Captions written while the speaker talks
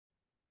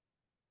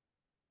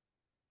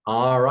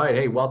All right.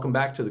 Hey, welcome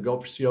back to the Go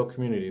for CEO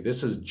community.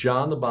 This is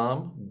John the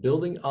Bomb.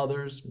 Building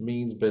others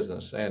means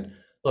business. And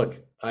look,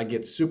 I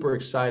get super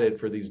excited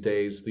for these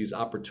days, these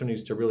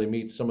opportunities to really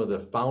meet some of the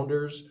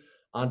founders,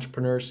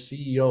 entrepreneurs,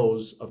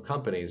 CEOs of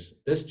companies.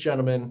 This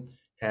gentleman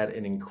had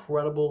an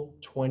incredible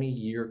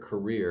 20-year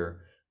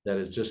career that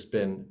has just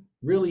been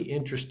really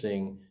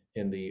interesting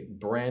in the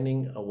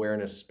branding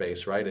awareness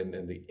space, right? And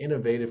in the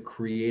innovative,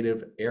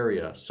 creative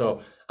area.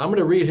 So I'm going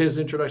to read his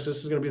introduction. This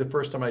is going to be the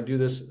first time I do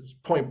this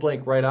point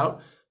blank right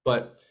out.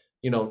 But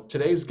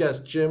today's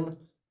guest, Jim,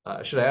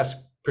 should I ask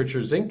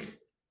Pietruszynski? Is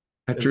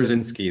it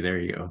Pietruszynski, there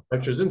you go.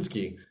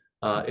 Pietruszynski?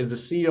 Is the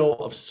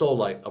CEO of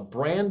Soulsight, a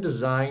brand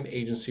design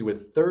agency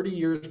with 30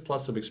 years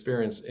plus of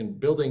experience in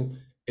building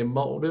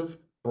emotive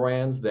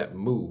brands that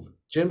move.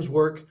 Jim's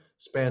work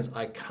spans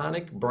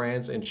iconic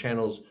brands and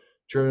channels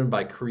driven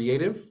by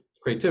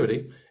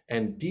creativity,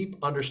 and deep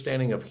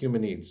understanding of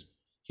human needs.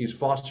 He's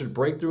fostered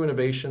breakthrough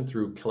innovation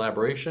through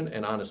collaboration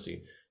and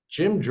honesty.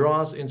 Jim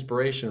draws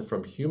inspiration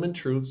from human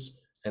truths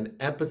and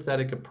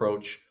empathetic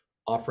approach,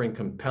 offering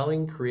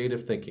compelling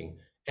creative thinking.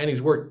 And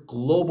he's worked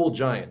global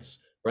giants,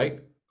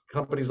 right?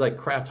 Companies like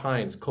Kraft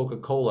Heinz,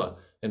 Coca-Cola,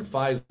 and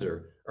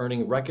Pfizer,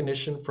 earning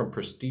recognition from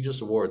prestigious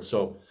awards.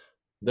 So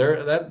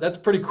that's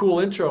pretty cool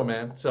intro,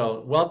 man.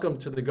 So welcome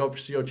to the Go for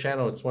CEO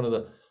channel. It's one of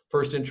the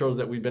first intros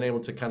that we've been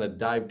able to kind of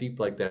dive deep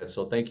like that.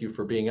 So thank you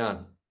for being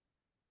on.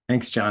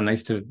 Thanks, John.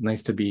 Nice to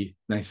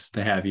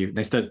have you.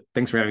 Thanks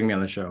for having me on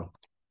the show.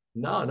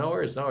 No, no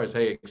worries, no worries.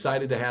 Hey,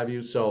 excited to have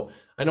you. So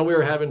I know we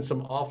were having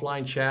some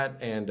offline chat,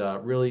 and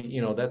really,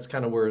 that's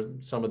kind of where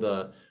some of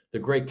the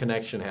great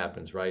connection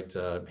happens, right?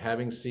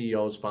 Having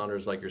CEOs,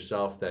 founders like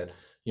yourself that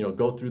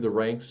go through the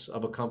ranks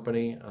of a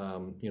company,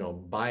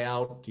 buy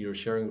out. You're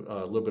sharing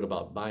a little bit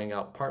about buying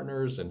out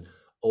partners and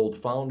old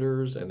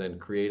founders, and then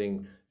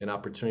creating an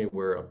opportunity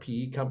where a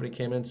PE company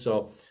came in.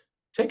 So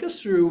take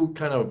us through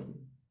kind of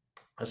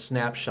a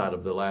snapshot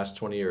of the last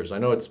 20 years. I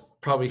know it's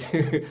probably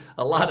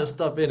a lot of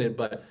stuff in it,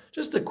 but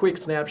just a quick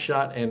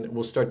snapshot and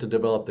we'll start to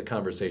develop the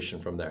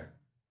conversation from there.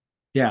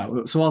 Yeah,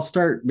 so I'll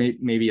start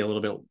maybe a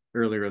little bit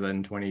earlier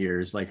than 20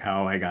 years, like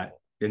how I got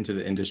into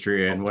the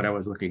industry and what Okay. I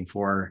was looking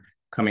for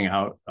coming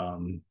out,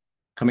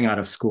 coming out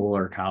of school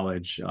or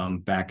college,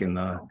 back in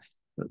the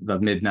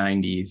mid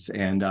 90s.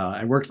 And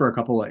I worked for a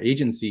couple of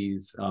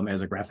agencies,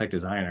 as a graphic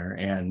designer,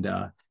 and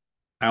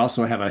I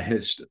also have a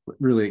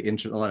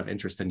lot of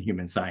interest in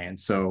human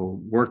science. So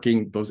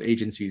working those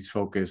agencies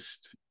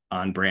focused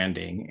on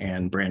branding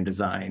and brand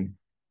design,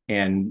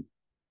 and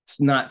it's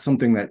not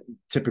something that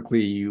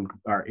typically you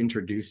are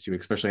introduced to,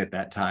 especially at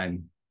that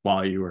time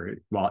while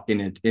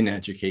in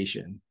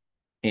education.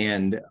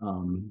 And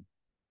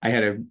I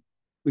had a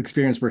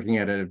experience working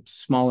at a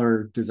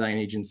smaller design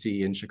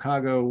agency in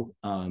Chicago,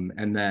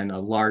 and then a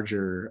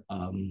larger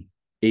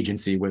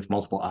agency with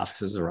multiple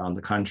offices around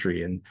the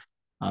country. And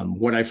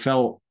what I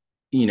felt,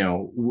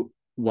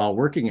 while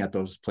working at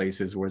those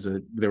places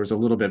there was a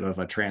little bit of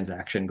a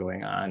transaction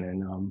going on,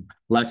 and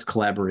less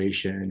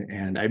collaboration.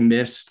 And I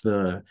missed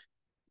the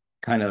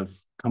kind of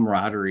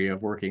camaraderie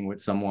of working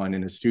with someone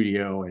in a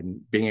studio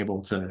and being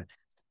able to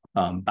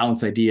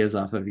bounce ideas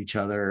off of each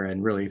other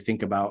and really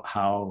think about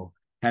how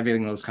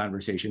having those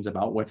conversations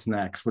about what's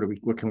next,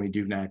 what can we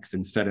do next,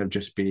 instead of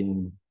just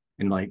being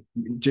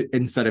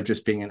instead of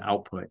just being an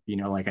output,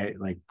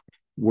 like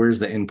where's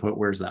the input,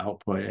 where's the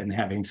output, and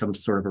having some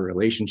sort of a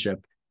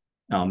relationship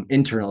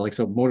internal. Like,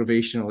 so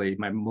motivationally,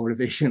 my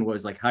motivation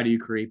was like, how do you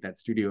create that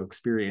studio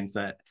experience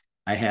that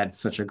I had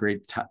such a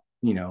great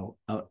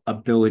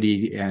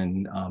ability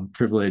and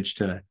privilege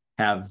to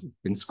have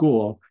in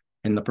school,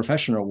 in the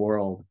professional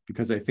world,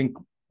 because I think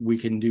we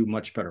can do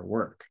much better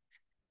work.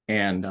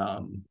 And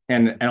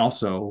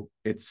also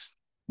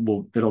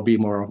it'll be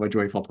more of a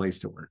joyful place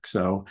to work.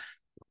 So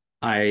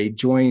I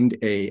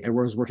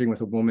was working with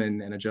a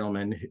woman and a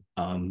gentleman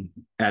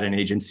at an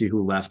agency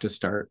who left to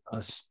start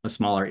a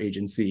smaller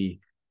agency,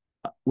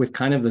 with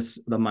kind of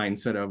the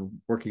mindset of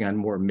working on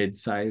more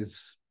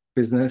mid-size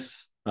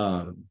business.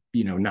 Not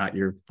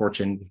your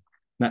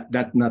not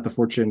the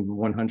Fortune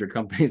 100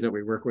 companies that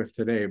we work with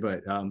today,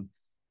 but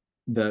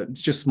the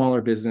just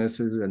smaller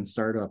businesses and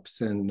startups.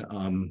 And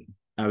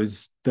I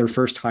was their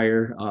first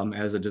hire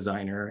as a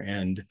designer,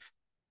 and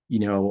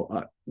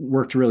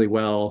worked really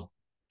well.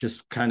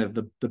 Just kind of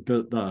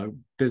the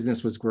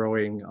business was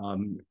growing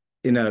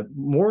in a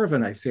more of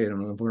an, I say it in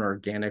an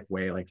organic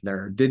way. Like,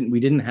 we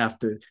didn't have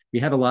to. We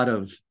had a lot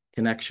of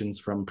connections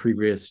from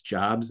previous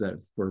jobs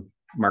that were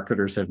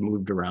marketers have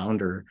moved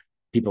around, or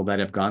people that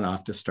have gone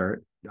off to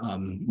start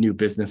new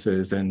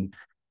businesses. And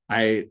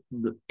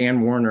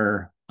Ann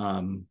Warner,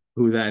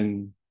 who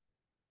then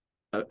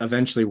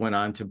eventually went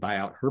on to buy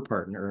out her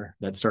partner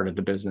that started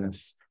the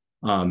business,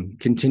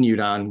 continued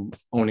on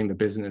owning the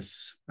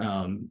business,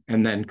 and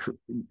then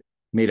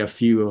made a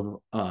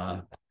few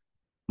of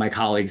my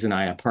colleagues and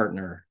I a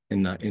partner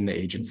in the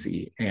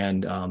agency.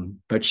 And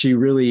but she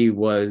really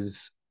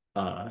was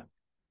a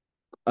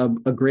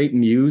great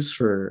muse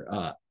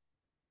for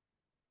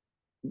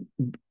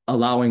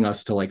allowing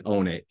us to like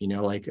own it,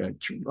 like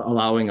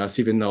allowing us,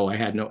 even though I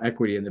had no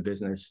equity in the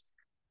business,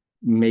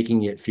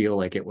 making it feel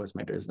like it was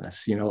my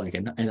business, like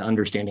and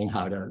understanding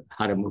how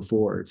to move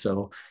forward.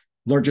 So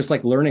learn, just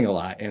like learning a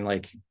lot, and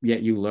like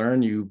yet you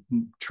learn, you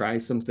try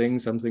some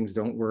things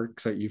don't work,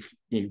 so you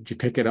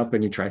pick it up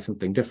and you try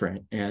something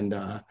different. And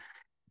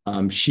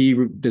she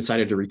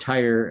decided to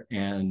retire,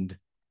 and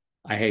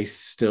I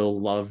still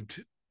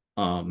loved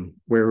where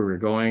we were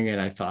going, and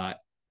I thought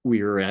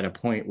we were at a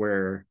point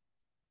where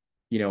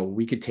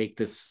we could take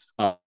this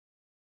up.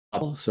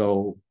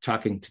 So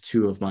talking to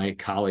two of my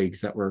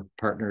colleagues that were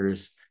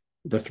partners,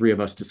 the three of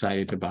us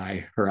decided to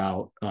buy her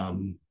out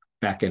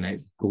back in, I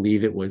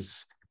believe it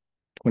was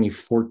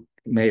 24,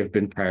 may have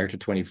been prior to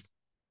 20, it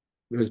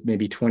was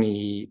maybe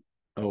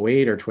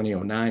 2008 or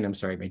 2009. I'm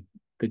sorry,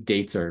 the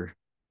dates are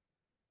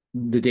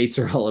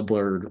all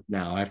blurred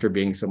now after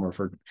being somewhere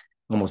for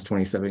almost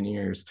 27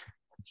 years.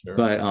 Sure.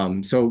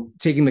 But so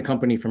taking the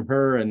company from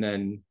her and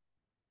then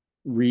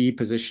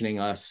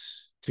repositioning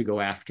us to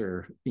go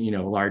after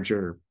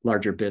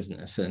larger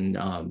business,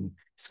 and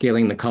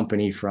scaling the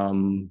company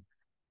from,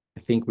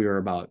 I think we were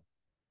about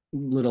a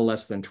little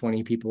less than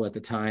 20 people at the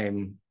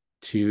time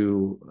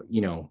to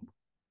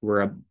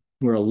we're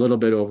a little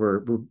bit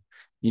over,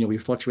 we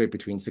fluctuate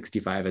between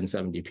 65 and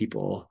 70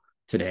 people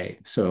today.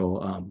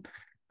 So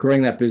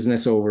growing that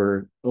business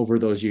over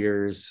those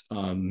years,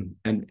 and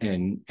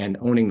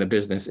owning the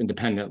business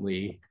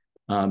independently,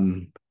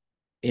 in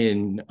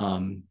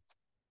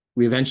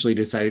we eventually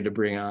decided to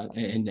bring on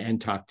and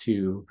talk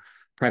to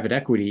private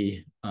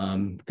equity,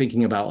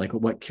 thinking about like,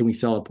 what can we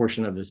sell a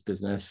portion of this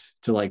business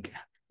to like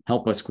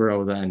help us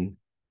grow then,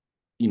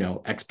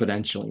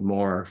 exponentially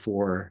more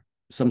for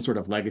some sort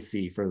of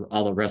legacy for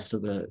all the rest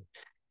of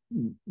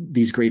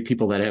these great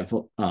people that have,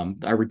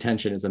 our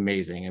retention is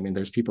amazing. I mean,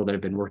 there's people that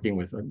have been working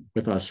with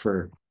us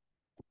for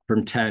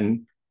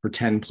 10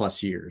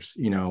 plus years,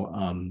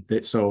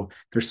 so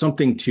there's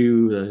something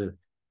to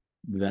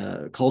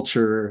the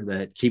culture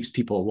that keeps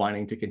people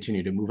wanting to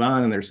continue to move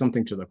on, and there's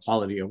something to the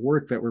quality of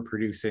work that we're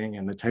producing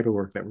and the type of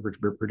work that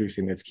we're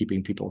producing that's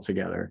keeping people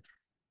together.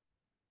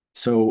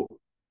 So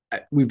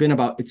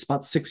it's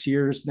about 6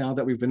 years now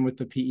that we've been with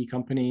the PE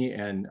company,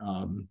 and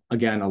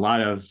again, a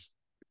lot of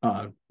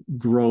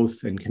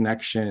growth and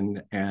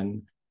connection,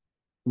 and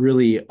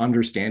really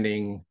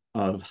understanding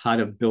of how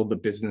to build the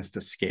business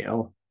to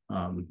scale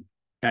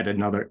at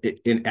another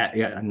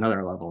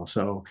level.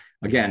 So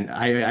again,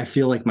 I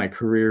feel like my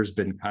career's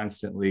been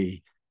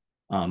constantly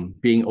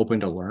being open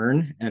to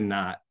learn and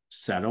not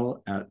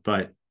settle,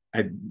 but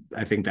I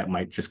think that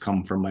might just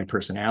come from my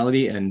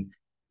personality, and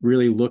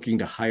really looking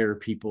to hire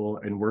people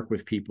and work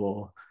with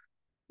people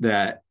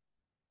that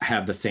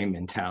have the same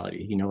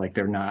mentality. Like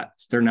they're not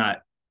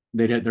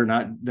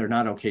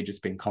okay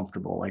just being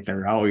comfortable. Like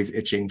they're always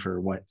itching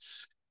for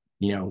what's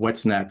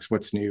next,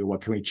 what's new, what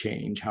can we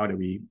change, how do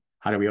we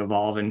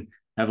evolve. And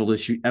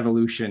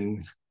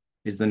evolution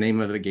is the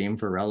name of the game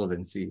for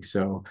relevancy.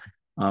 So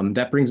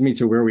that brings me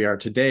to where we are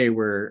today,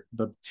 where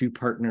the two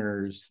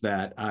partners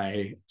that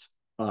I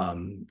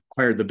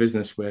acquired the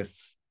business with,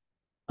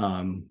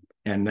 and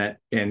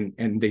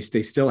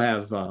they still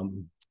have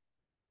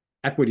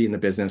equity in the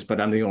business, but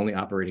I'm the only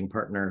operating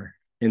partner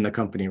in the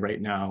company right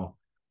now,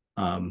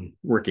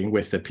 working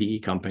with the PE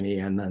company,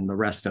 and then the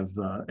rest of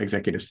the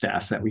executive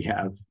staff that we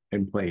have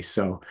in place.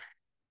 So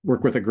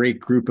work with a great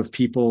group of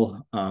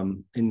people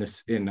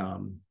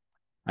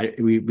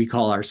we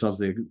call ourselves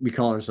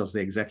the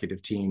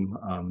executive team,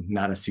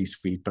 not a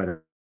C-suite,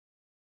 but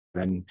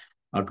then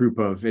a group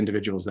of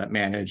individuals that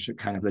manage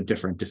kind of the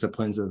different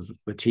disciplines of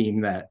the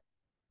team that,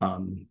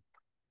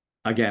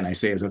 again, I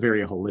say is a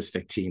very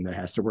holistic team that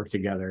has to work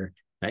together,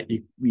 that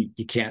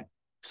you can't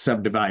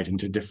subdivide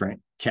into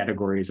different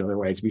categories.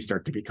 Otherwise we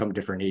start to become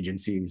different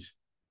agencies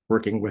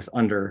working with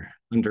under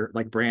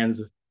like branded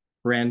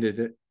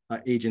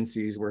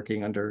agencies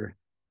working under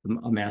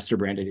a master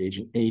branded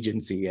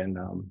agency. And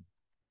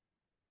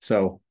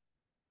so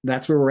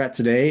that's where we're at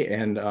today.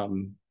 And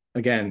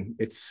again,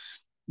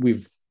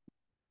 we've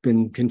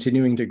been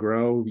continuing to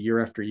grow year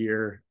after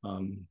year,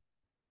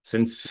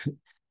 since,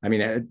 I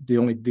mean, the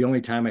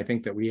only time I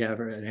think that we have,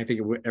 and I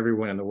think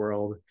everyone in the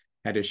world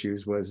had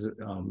issues, was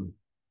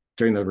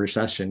during the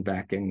recession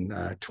back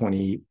in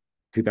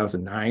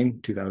 2009,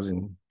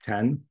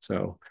 2010.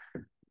 So,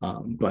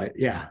 but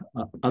yeah,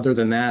 other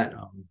than that,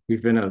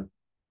 we've been a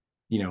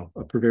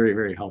very,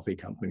 very healthy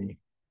company.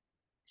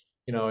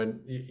 And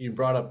you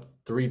brought up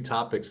three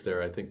topics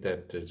there, I think,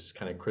 that just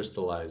kind of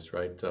crystallized,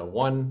 right?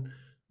 One,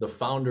 the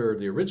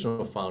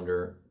original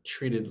founder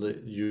treated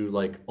you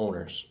like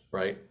owners,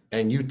 right?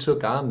 And you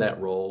took on that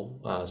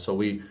role. So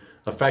we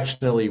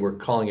affectionately were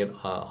calling it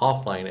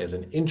offline as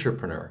an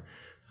entrepreneur.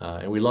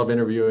 And we love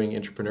interviewing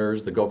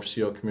entrepreneurs. The Go for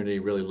CEO community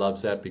really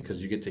loves that,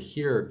 because you get to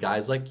hear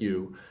guys like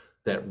you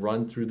that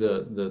run through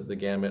the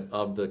gamut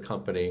of the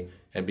company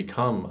and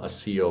become a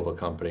CEO of a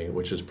company,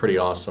 which is pretty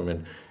awesome.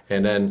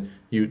 And then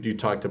you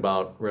talked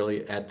about,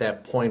 really at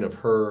that point of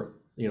her,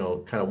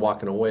 kind of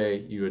walking away,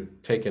 you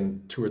had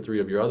taken two or three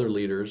of your other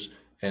leaders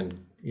and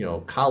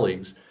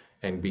colleagues,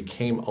 and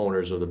became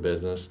owners of the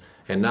business.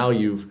 And now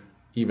you've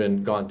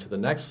even gone to the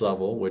next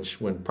level, which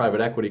when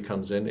private equity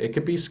comes in, it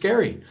could be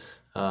scary.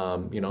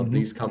 Mhm.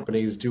 These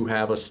companies do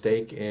have a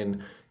stake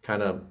in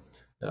kind of,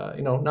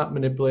 not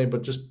manipulating,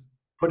 but just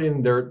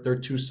putting their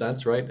 2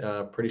 cents,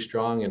 right? Pretty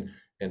strong,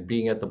 and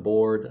being at the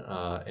board,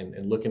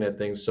 and looking at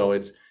things. So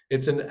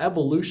it's an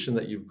evolution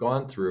that you've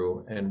gone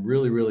through, and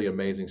really, really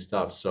amazing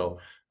stuff. So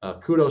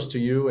kudos to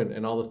you,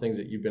 and all the things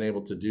that you've been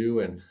able to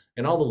do, and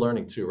all the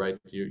learning too, right?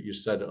 You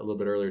said a little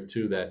bit earlier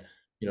too that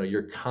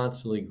you're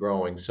constantly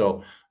growing.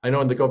 So I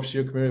know in the Go for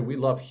CEO community, we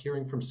love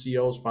hearing from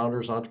CEOs,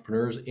 founders,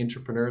 entrepreneurs,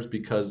 intrapreneurs,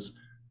 because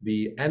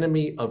the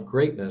enemy of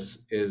greatness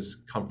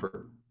is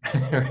comfort.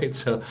 Right.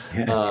 So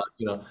Yes.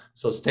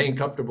 so staying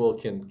comfortable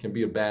can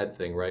be a bad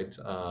thing, right?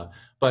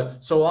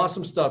 But so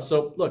awesome stuff.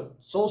 So look,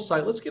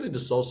 Soulsight, let's get into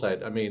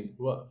Soulsight. I mean,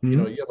 well,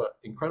 Mhm. you have an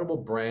incredible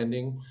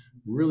branding,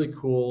 really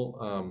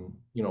cool,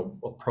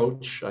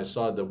 approach. I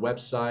saw the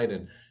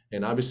website,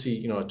 and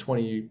obviously, a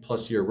 20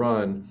 plus year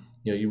run,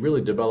 you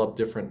really develop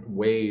different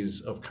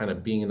ways of kind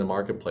of being in the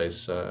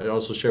marketplace. I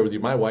also share with you,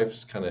 my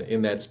wife's kind of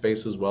in that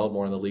space as well,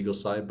 more on the legal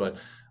side. But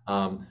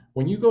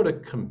when you go to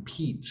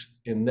compete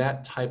in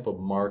that type of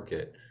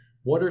market,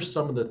 what are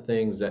some of the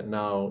things that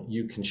now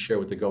you can share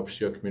with the Go for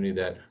CEO community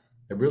that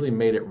have really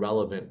made it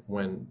relevant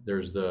when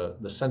there's the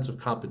sense of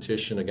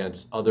competition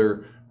against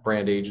other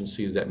brand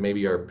agencies that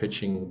maybe are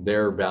pitching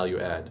their value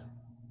add?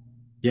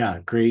 Yeah,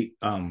 great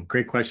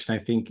question. I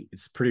think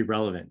it's pretty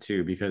relevant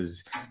too,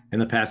 because in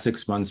the past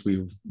 6 months,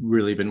 we've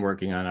really been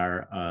working on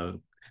our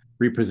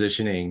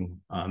repositioning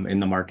in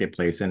the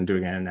marketplace and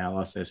doing an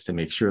analysis to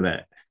make sure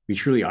that we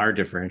truly are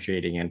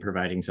differentiating and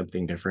providing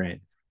something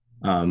different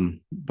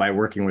by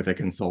working with a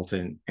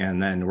consultant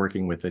and then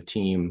working with a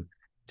team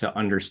to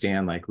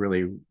understand like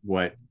really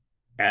what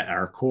at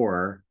our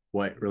core,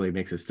 what really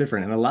makes us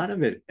different. And a lot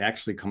of it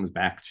actually comes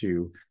back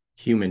to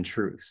human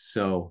truth.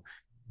 So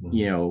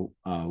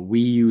we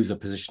use a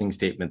positioning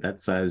statement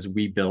that says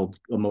we build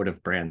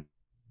emotive brands,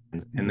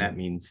 and that Mm-hmm.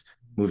 means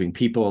moving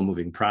people,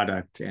 moving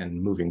product,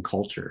 and moving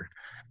culture.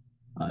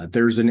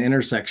 There's an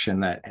intersection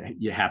that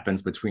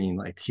happens between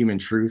like human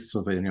truth,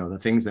 so that the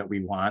things that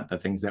we want, the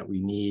things that we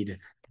need,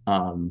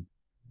 um,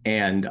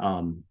 and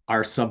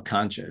our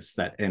subconscious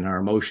that and our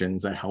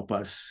emotions that help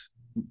us,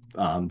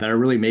 that are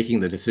really making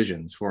the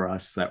decisions for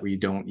us that we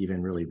don't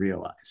even really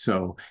realize.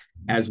 So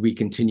as we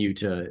continue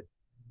to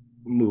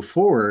move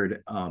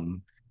forward,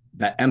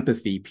 that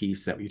empathy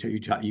piece that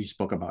you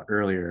spoke about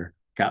earlier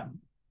got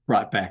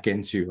brought back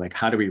into like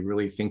how do we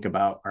really think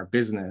about our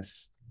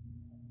business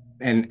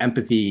and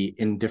empathy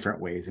in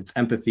different ways. It's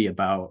empathy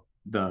about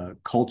the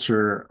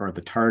culture or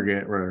the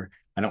target, or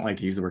I don't like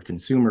to use the word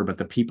consumer, but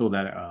the people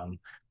that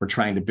we're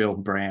trying to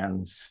build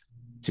brands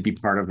to be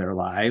part of their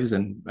lives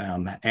and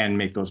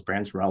make those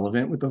brands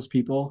relevant with those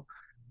people.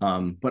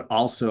 But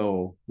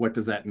also, what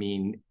does that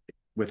mean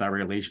with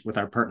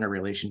our partner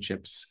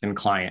relationships and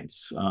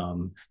clients?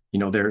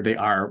 They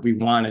are we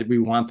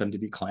want them to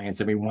be clients,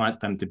 and we want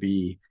them to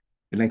be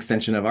an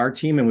extension of our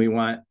team, and we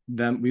want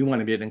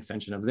to be an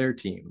extension of their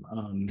team.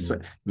 So,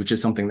 which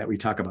is something that we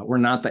talk about. We're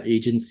not the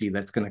agency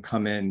that's going to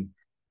come in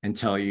and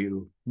tell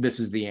you this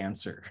is the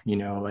answer.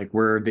 Like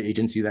we're the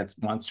agency that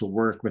wants to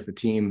work with the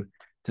team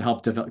to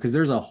help develop, because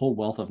there's a whole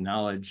wealth of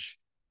knowledge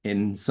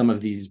in some of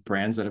these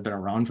brands that have been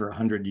around for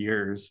 100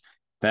 years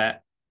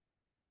that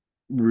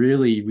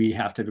really we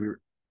have to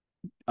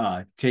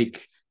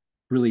take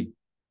really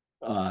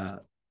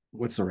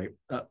what's the right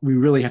we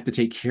really have to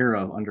take care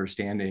of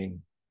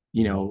understanding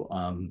you know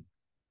um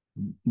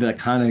the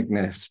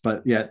iconicness,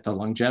 but yet the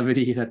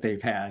longevity that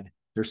they've had.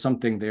 There's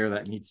something there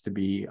that needs to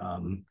be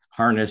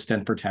harnessed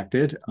and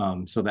protected,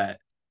 so that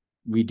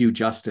we do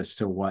justice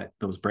to what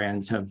those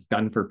brands have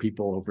done for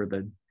people over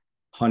the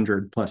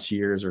 100 plus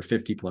years or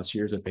 50 plus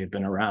years that they've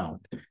been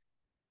around.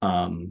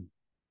 um,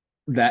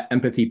 that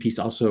empathy piece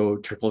also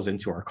trickles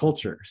into our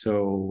culture.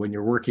 So when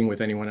you're working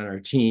with anyone on our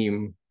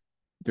team,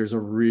 there's a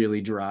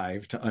really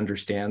drive to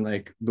understand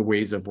like the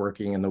ways of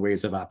working and the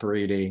ways of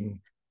operating.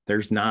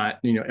 There's not,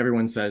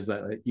 everyone says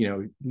that,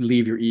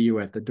 leave your ego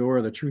at the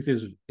door. The truth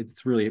is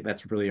that's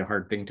really a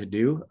hard thing to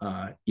do.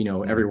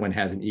 Mm-hmm. Everyone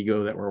has an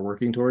ego that we're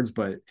working towards,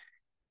 but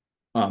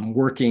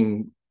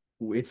working,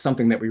 it's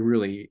something that we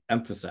really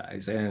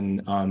emphasize,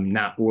 and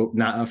not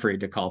afraid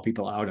to call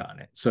people out on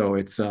it. So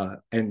it's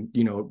and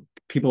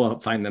people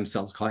find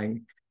themselves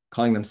calling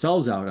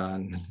themselves out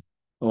on,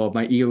 oh,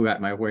 my ego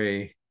got my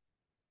way.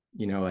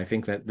 I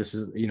think that this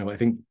is, I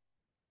think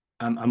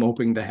I'm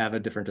hoping to have a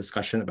different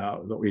discussion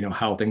about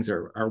how things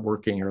are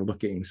working or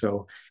looking.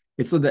 So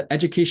it's the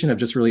education of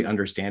just really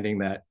understanding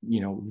that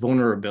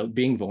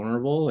being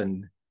vulnerable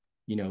and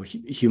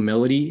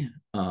humility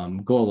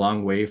go a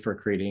long way for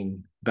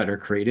creating better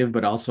creative,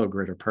 but also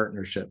greater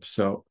partnerships.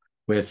 So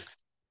with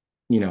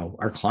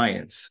our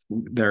clients,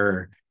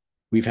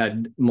 we've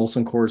had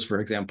Molson Coors, for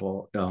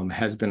example,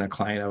 has been a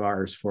client of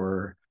ours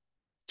for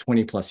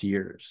 20 plus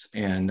years.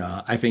 And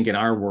I think in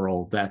our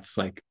world, that's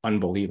like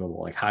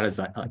unbelievable. Like, how is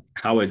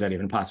that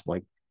even possible?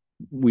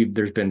 Like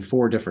there's been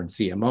 4 different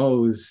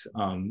CMOs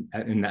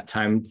in that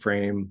time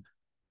frame.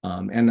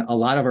 And a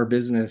lot of our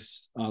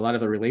business, a lot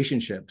of the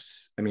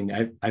relationships, I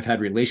mean, I've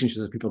had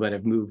relationships with people that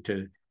have moved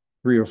to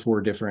 3 or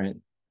 4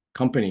 different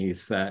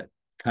companies that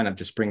kind of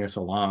just bring us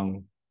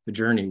along the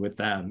journey with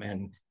them.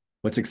 And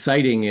what's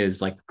exciting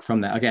is like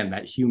from that, again,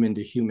 that human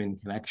to human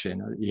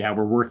connection. Yeah,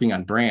 we're working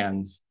on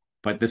brands,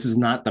 but this is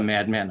not the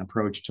madman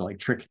approach to like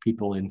trick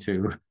people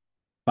into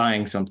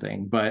buying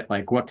something, but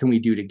like what can we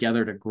do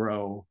together to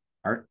grow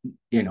our,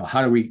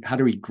 how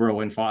do we grow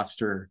and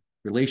foster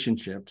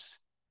relationships,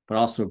 but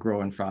also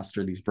grow and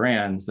foster these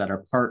brands that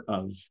are part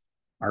of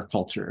our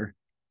culture.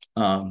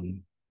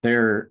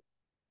 They're,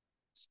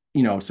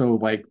 so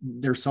like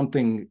there's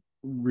something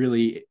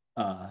really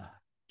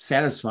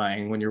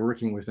satisfying when you're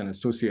working with an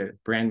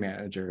associate brand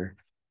manager,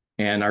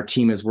 and our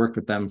team has worked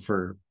with them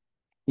for,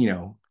 you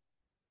know,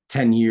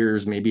 10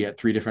 years, maybe at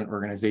 3 different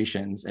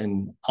organizations,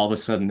 and all of a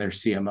sudden they're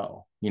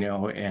CMO,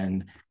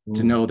 and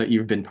to Mm. know that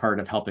you've been part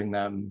of helping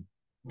them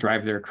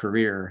drive their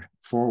career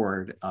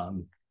forward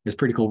is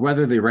pretty cool.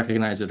 Whether they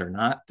recognize it or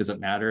not, doesn't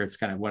matter. It's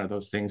kind of one of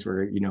those things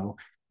where,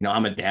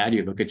 I'm a dad,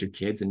 you look at your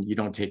kids and you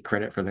don't take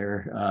credit for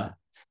their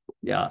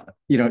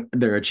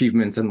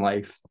achievements in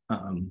life.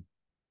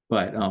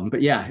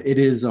 But yeah, it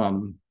is,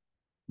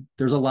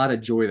 there's a lot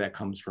of joy that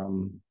comes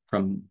from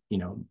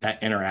that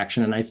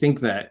interaction. And I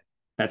think that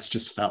that's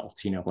just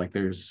felt, like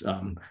there's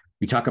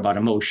we talk about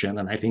emotion,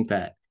 and I think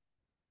that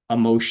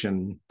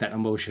emotion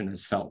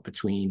is felt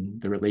between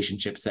the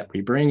relationships that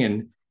we bring.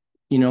 And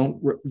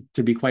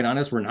to be quite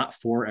honest, we're not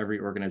for every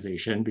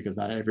organization, because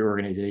not every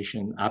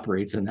organization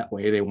operates in that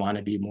way. They want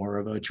to be more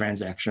of a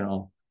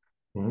transactional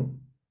Mm.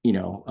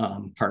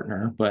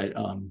 partner, but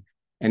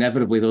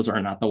inevitably those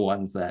are not the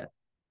ones that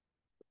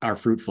are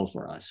fruitful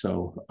for us.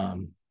 So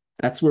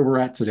that's where we're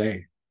at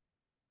today.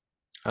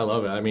 I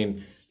love it. I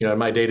mean, in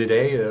my day to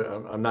day,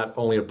 I'm not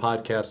only a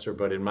podcaster,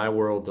 but in my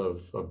world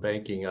of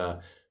banking,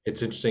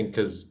 it's interesting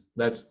because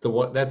that's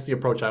the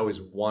approach I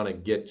always want to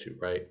get to,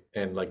 right?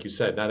 And like you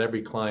said, not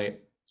every client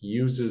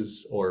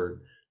uses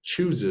or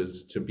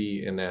chooses to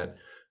be in that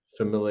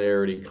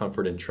familiarity,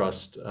 comfort, and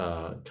trust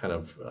kind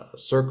of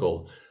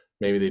circle.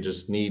 Maybe they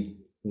just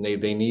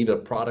they need a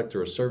product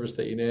or a service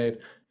that you need,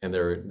 and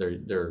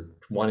they're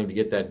wanting to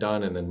get that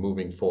done and then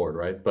moving forward,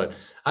 right? But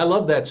I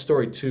love that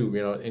story too,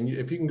 and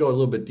if you can go a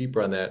little bit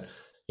deeper on that,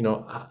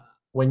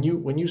 when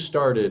you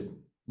started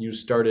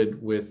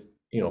with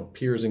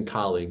peers and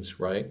colleagues,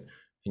 right?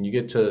 And you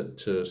get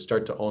to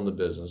start to own the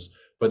business.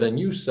 But then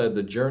you said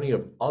the journey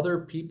of other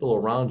people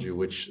around you,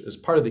 which is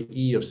part of the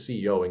E of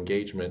CEO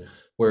engagement,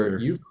 where Sure.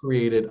 you've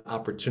created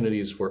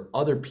opportunities for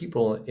other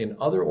people in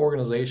other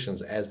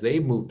organizations as they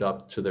moved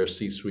up to their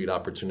C-suite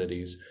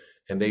opportunities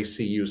and they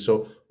see you.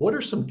 So what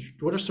are some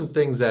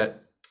things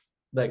that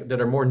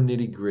are more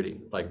nitty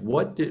gritty? Like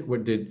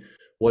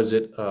was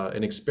it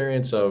an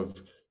experience of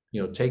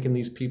taking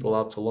these people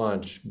out to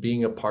lunch,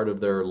 being a part of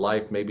their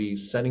life, maybe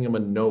sending them a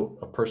note,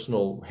 a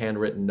personal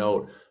handwritten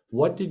note?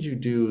 What did you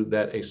do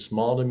that a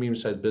small to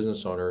medium-sized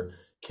business owner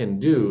can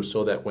do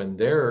so that when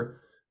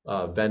their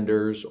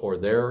vendors or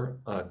their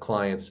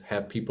clients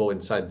have people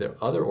inside their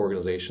other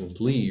organizations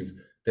leave,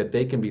 that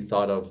they can be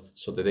thought of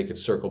so that they could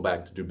circle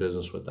back to do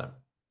business with them?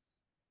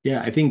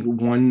 Yeah, I think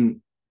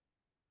one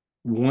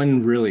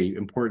really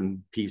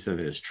important piece of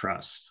it is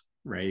trust,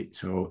 right?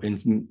 So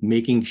in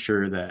making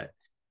sure that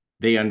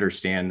they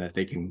understand that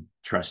they can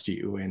trust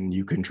you and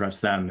you can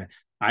trust them.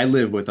 I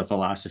live with a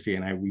philosophy,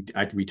 and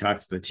we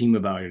talked to the team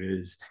about it,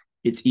 is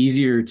it's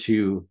easier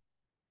to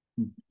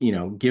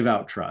give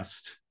out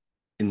trust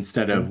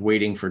instead of Mhm.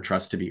 waiting for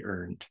trust to be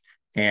earned.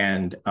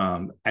 And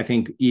I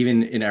think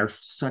even in our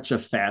such a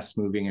fast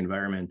moving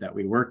environment that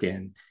we work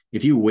in,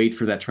 if you wait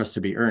for that trust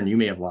to be earned, you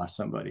may have lost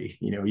somebody.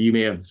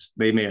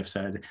 They may have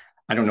said,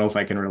 I don't know if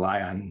I can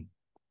rely on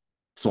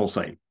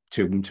Soulsight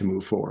to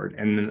move forward.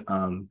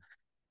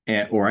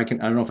 Or I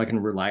don't know if I can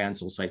rely on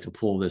Soulsight to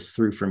pull this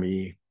through for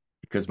me,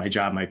 because my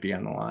job might be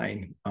on the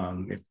line.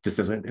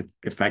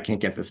 If I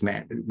can't get this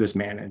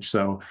managed.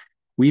 So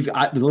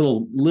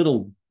the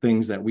little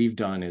things that we've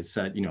done is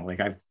said, like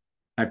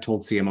I've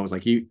told CMOs,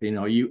 like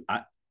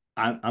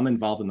I'm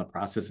involved in the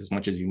process as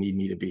much as you need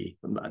me to be.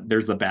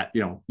 There's the bat,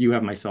 you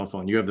have my cell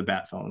phone, you have the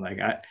bat phone. Like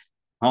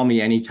call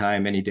me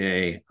anytime, any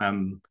day.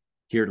 I'm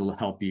here to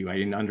help you. I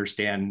didn't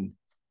understand,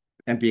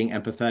 and being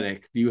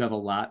empathetic. You have a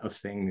lot of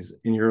things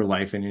in your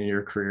life and in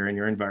your career and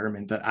your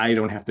environment that I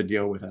don't have to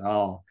deal with at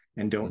all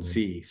and don't Mhm.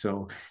 see.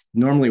 So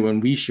normally when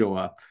we show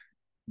up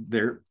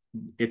there,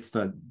 it's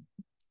the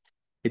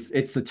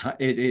it's the time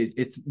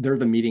it's they're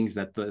the meetings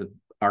that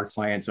our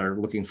clients are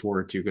looking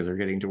forward to, because they're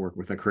getting to work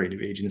with a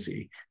creative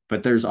agency.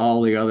 But there's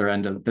all the other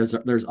end of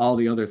there's all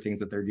the other things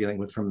that they're dealing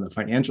with from the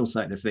financial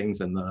side of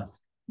things and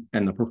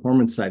the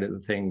performance side of the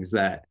things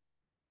that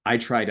I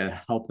try to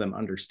help them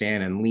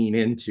understand and lean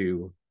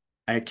into.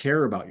 I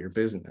care about your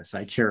business.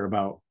 I care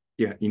about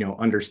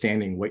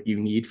understanding what you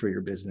need for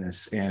your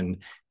business. And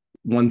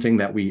one thing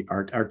that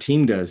our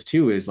team does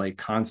too is like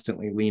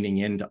constantly leaning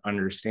in to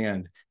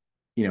understand,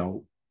 you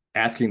know,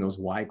 asking those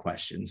why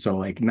questions. So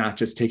like not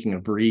just taking a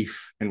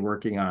brief and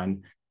working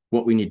on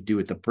what we need to do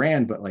with the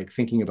brand, but like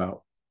thinking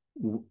about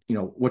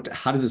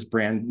how does this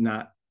brand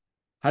not,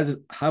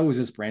 how is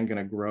this brand going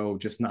to grow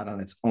just not on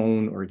its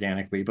own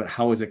organically, but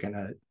how is it going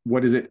to,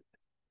 where does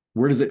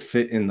it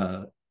fit in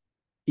the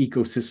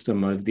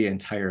ecosystem of the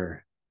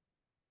entire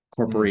Mm.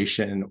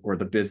 corporation or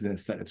the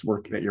business that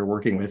you're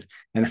working with,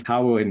 and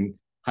how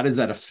does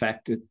that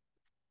affect it?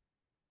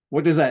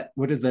 What does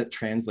that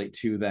translate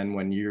to then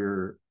when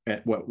you're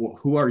at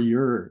who are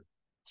your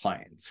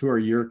clients, who are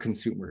your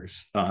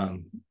consumers,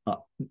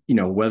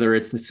 whether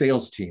it's the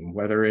sales team,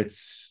 whether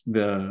it's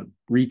the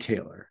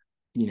retailer,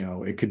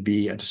 it could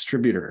be a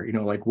distributor,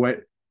 like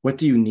what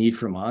do you need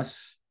from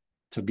us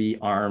to be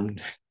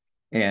armed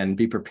and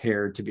be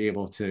prepared to be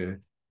able to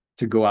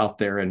go out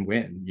there and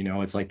win.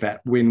 It's like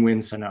that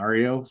win-win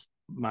scenario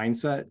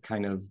mindset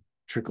kind of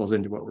trickles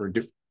into what we're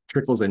doing,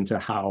 trickles into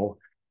how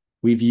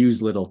we've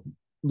used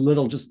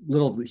just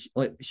little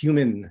like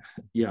human,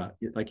 yeah,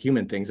 like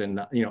human things. And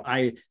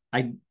I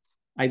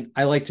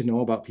I like to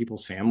know about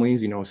people's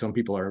families. Some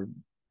people are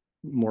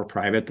more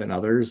private than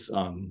others,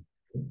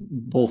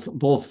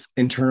 both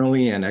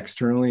internally and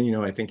externally.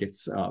 I think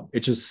it's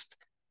just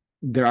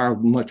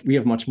we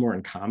have much more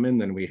in common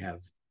than we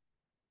have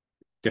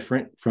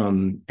different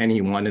from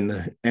anyone in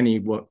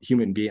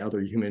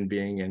other human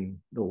being in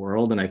the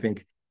world. And I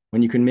think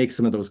when you can make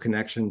some of those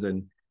connections,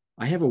 and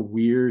I have a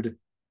weird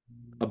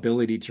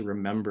ability to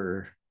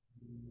remember,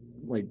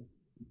 like,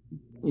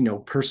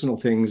 personal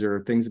things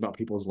or things about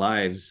people's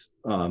lives,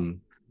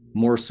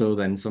 more so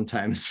than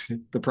sometimes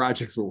the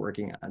projects we're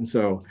working on.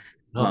 So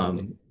Oh,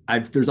 neat.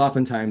 there's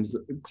oftentimes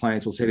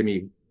clients will say to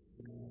me,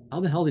 how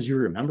the hell did you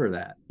remember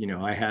that?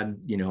 I had,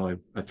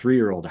 a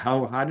 3-year-old.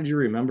 How did you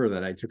remember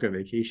that I took a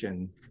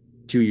vacation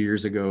 2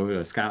 years ago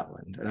to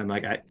Scotland? And I'm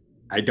like,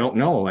 I don't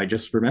know. I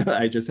just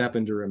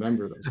happen to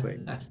remember those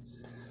things. That's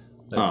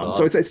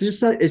So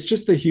awesome. it's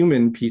just the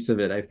human piece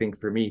of it, I think,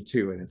 for me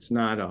too. And it's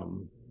not,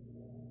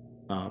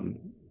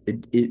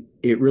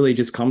 it really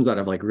just comes out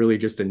of like really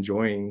just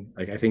enjoying,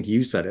 like, I think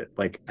you said it,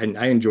 like,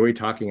 I enjoy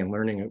talking and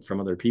learning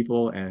from other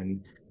people,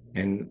 and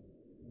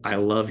I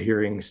love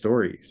hearing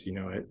stories.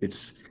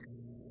 It's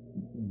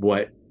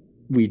what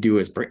we do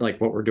as like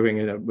what we're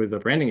doing with a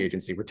branding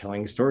agency. We're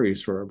telling stories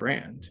for a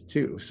brand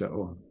too.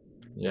 So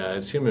Yeah,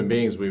 as human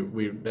beings,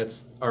 we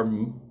that's our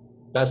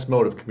best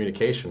mode of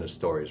communication is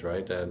stories,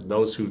 right? And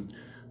those who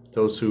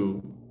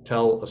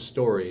tell a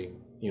story,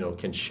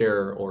 can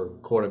share or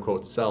quote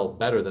unquote sell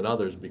better than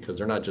others because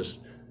they're not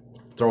just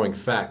throwing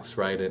facts,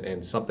 right?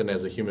 And something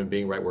as a human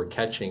being, right? We're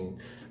catching.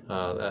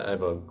 I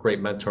have a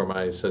great mentor of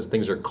mine who says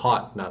things are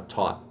caught, not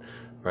taught,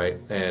 right?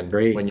 And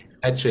when great. you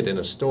catch it in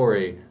a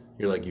story,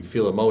 you're like, you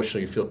feel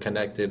emotional, you feel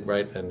connected,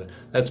 right? And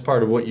that's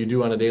part of what you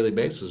do on a daily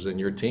basis in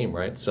your team,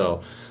 right?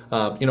 So,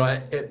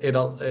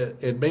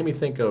 it made me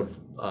think of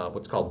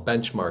what's called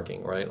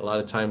benchmarking, right? A lot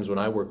of times when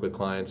I work with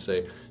clients,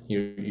 say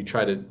you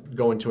try to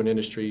go into an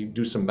industry,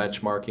 do some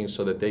benchmarking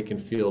so that they can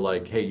feel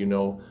like, hey, a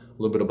little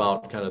bit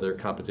about kind of their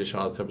competition,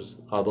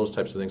 all those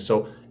types of things.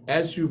 So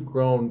as you've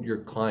grown your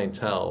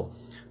clientele,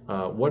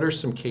 what are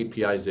some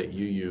KPIs that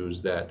you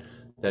use that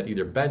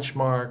either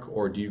benchmark,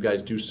 or do you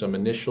guys do some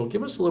initial?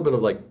 Give us a little bit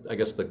of, like, I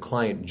guess, the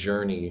client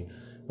journey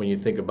when you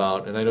think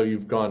about, and I know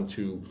you've gone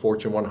to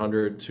Fortune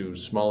 100 to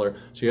smaller,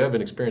 so you have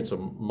an experience of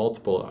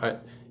multiple.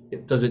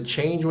 Does it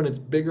change when it's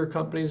bigger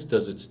companies?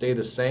 Does it stay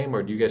the same,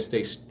 or do you guys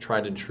stay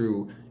tried and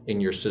true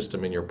in your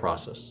system, in your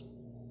process?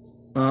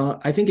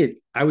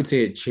 I would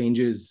say it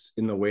changes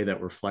in the way that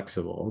we're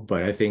flexible,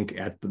 but I think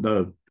at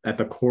the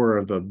core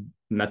of the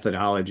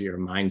methodology or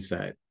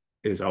mindset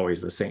is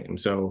always the same.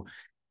 So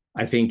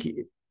I think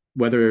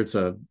whether it's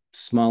a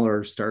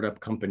smaller startup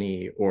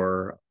company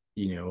or,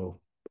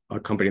 a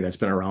company that's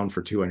been around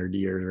for 200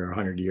 years or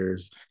 100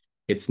 years,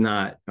 it's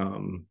not,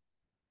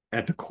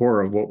 at the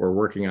core of what we're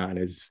working on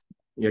is,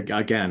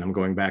 again, I'm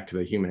going back to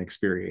the human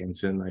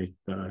experience and like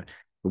the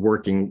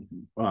working,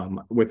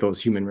 with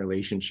those human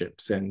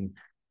relationships, and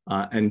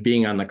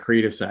being on the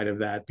creative side of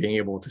that, being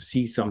able to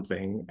see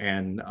something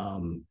and,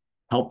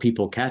 help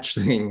people catch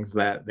things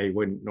that they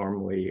wouldn't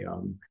normally,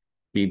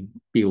 be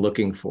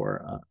looking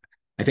for.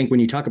 I think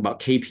when you talk about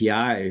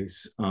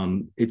KPIs,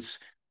 it's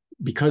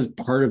because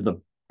part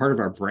of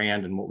our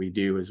brand and what we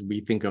do is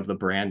we think of the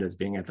brand as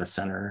being at the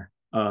center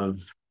of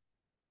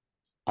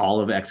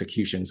all of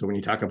execution. So when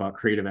you talk about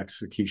creative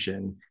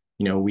execution,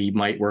 we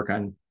might work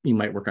on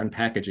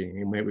packaging.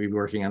 We might be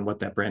working on what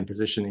that brand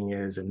positioning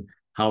is and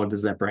how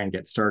does that brand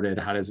get started?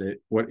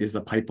 What does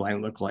the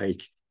pipeline look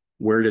like?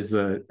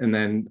 And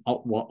then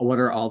what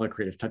are all the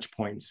creative touch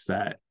points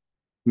that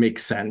make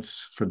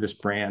sense for this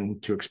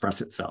brand to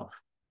express itself?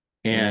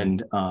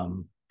 Mm.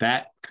 And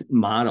that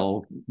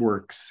model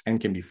works and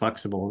can be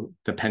flexible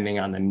depending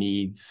on the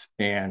needs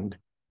and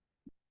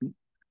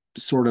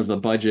sort of the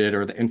budget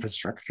or the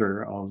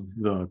infrastructure of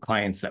the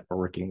clients that we're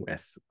working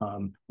with,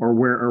 or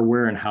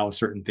where and how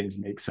certain things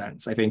make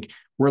sense. I think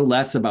we're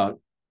less about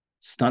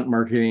stunt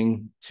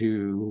marketing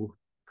to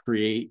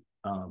create,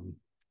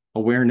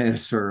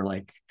 awareness or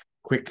like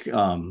quick,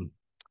 uh,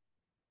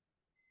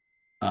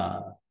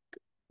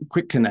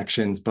 quick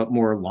connections, but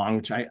more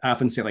long. I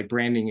often say like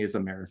branding is a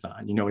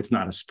marathon. It's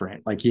not a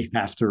sprint. Like you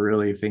have to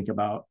really think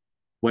about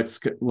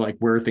like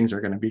where things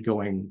are going to be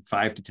going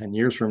 5 to 10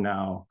 years from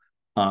now,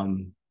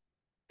 um,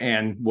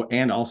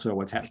 and also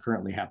what's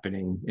currently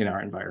happening in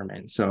our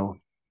environment. So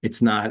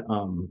it's not.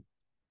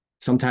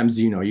 Sometimes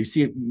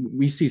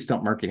we see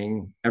stunt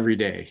marketing every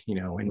day.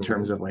 In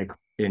terms Mhm. of like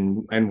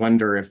and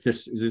wonder if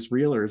this is this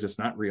real or is this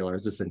not real, or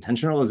is this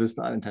intentional, is this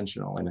not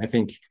intentional? And I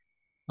think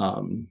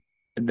um,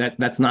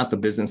 that's not the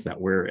business that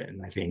we're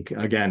in. I think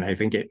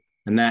it,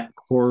 and that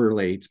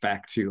correlates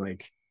back to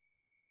like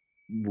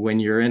when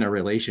you're in a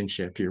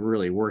relationship, you're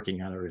really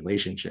working on a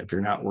relationship.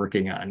 You're not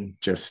working on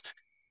just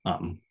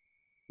um,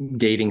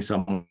 dating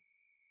someone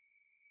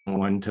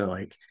to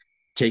like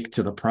take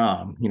to the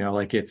prom.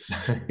 Like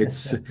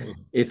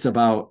it's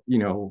about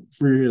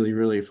really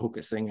really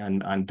focusing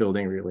on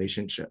building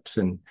relationships.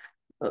 And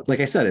like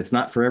I said, it's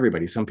not for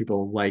everybody. Some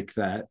people like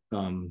that.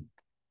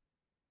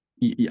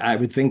 I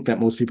would think that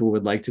most people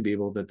would like to be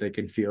able that they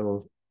can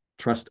feel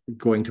trust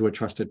going to a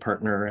trusted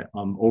partner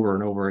over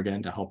and over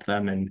again to help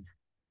them, and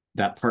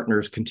that partner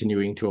is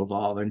continuing to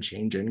evolve and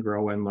change and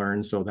grow and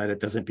learn, so that it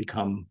doesn't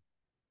become,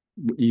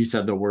 you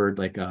said the word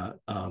like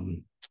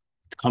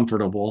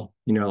comfortable,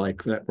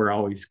 like that we're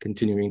always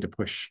continuing to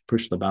push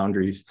the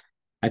boundaries.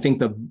 I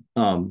think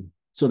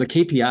so the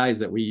KPIs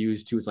that we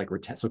use too is like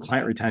so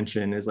client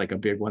retention is like a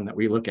big one that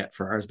we look at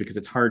for ours, because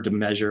it's hard to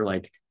measure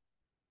like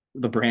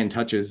the brand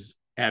touches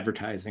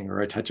advertising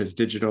or it touches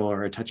digital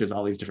or it touches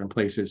all these different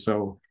places.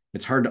 So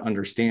it's hard to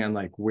understand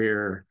like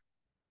where,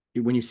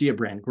 when you see a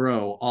brand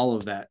grow, all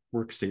of that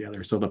works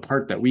together. So the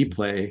part that we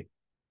play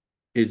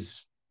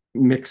is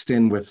mixed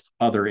in with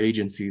other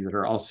agencies that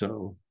are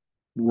also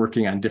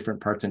working on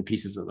different parts and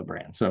pieces of the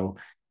brand. So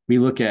we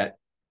look at,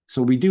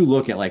 so we do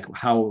look at like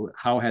how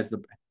has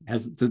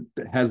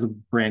the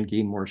brand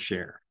gained more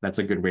share. That's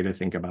a good way to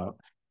think about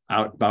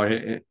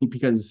it,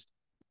 because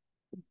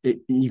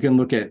you can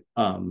look at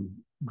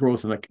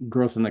growth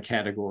in the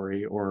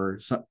category, or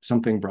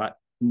something brought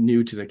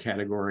new to the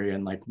category,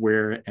 and like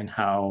where and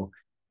how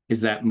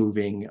is that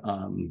moving,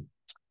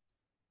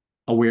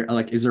 aware,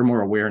 like is there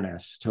more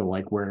awareness to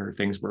like where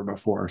things were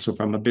before. So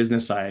from a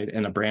business side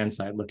and a brand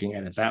side, looking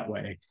at it that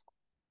way.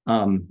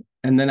 And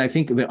then I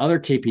think the other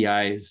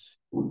KPIs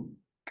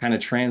kind of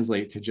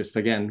translate to, just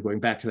again going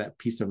back to that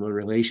piece of the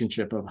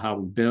relationship of how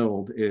we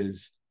build,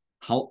 is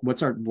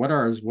what's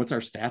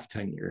our staff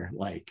tenure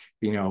like,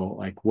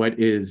 like what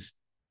is,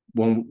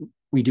 when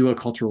we do a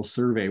cultural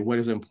survey, what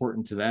is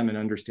important to them, and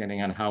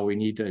understanding on how we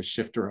need to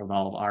shift or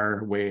evolve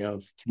our way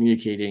of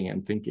communicating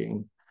and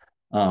thinking.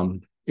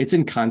 It's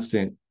in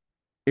constant,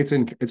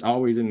 it's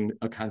always in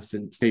a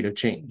constant state of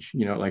change,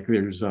 like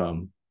there's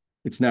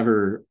it's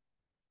never,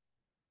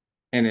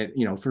 and it,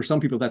 for some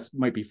people that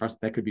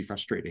could be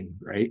frustrating,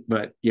 right?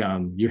 But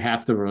you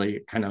have to really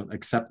kind of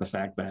accept the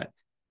fact that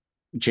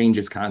change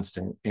is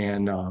constant.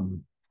 And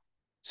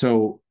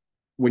so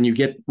when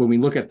we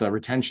look at the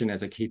retention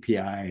as a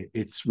KPI,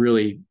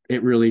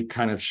 it really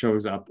kind of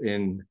shows up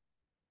in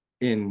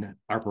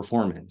our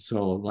performance.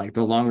 So like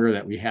the longer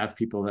that we have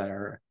people that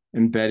are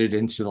embedded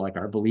into like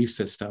our belief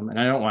system, and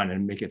I don't want to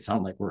make it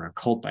sound like we're a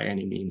cult by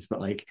any means, but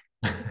like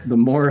the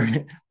more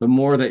the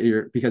more that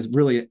you're, because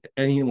really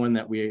anyone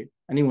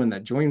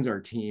that joins our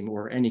team,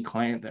 or any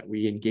client that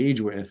we engage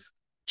with,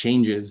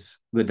 changes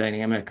the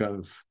dynamic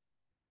of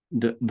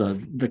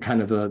the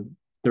kind of the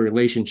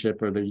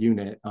relationship or the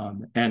unit.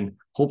 And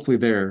hopefully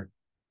they're,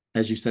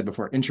 as you said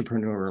before,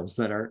 entrepreneurs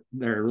they're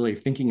really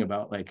thinking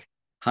about like,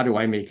 how do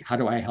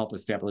I help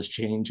establish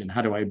change, and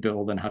how do I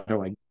build, and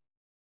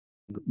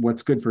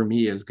what's good for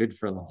me is good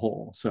for the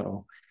whole.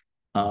 So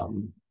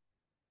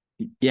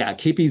yeah,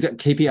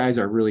 KPIs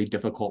are really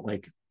difficult,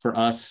 like for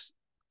us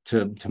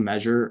to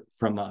measure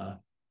from a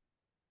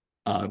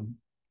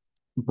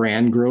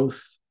brand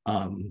growth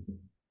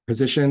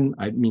position.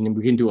 I mean,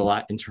 we can do a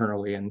lot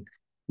internally, and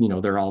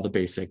they're all the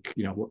basic,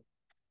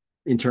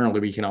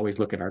 internally we can always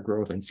look at our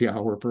growth and see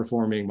how we're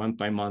performing month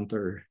by month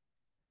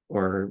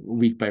or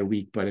week by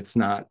week, but it's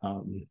not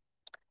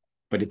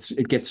but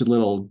it gets a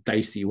little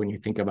dicey when you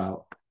think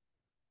about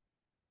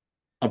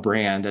a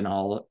brand and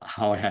all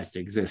how it has to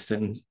exist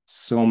in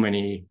so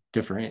many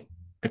different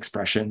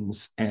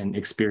expressions and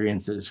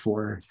experiences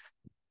for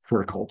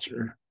a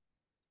culture.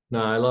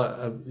 No, I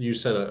love you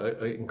said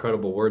a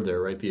incredible word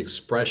there, right? The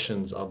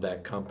expressions of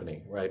that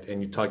company, right?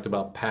 And you talked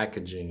about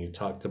packaging, you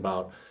talked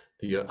about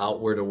the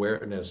outward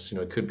awareness.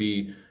 It could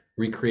be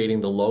recreating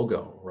the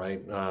logo,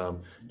 right? I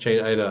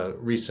had a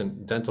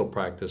recent dental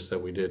practice that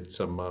we did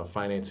some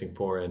financing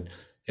for, and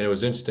it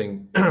was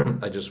interesting.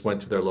 I just went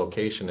to their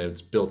location, and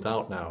it's built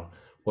out now.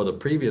 Well, the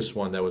previous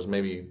one that was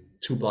maybe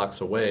 2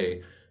 blocks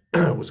away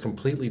was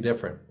completely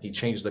different. He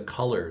changed the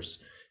colors.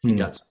 He Hmm.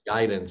 got some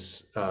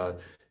guidance.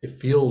 It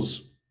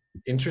feels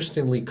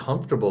interestingly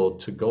comfortable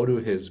to go to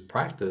his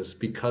practice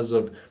because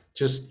of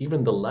just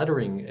even the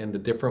lettering and the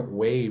different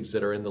waves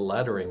that are in the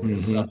lettering.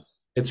 Mm-hmm.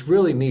 It's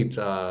really neat.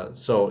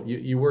 So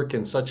you work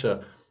in such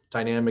a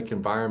dynamic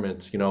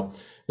environment.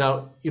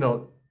 Now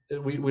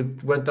we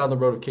went down the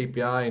road of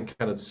KPI and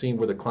kind of seen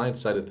where the client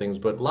side of things,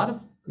 but a lot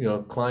of,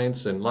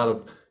 clients and a lot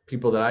of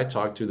people that I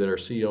talk to that are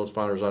CEOs,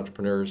 founders,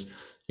 entrepreneurs,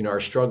 are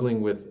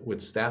struggling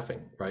with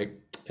staffing, right?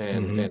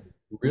 And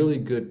really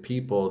good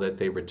people that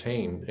they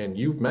retain. And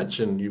you've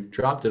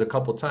dropped it a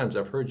couple of times.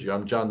 I've heard you.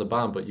 I'm John the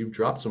Bomb, but you've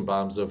dropped some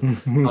bombs of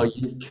how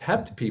you've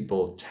kept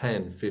people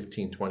 10,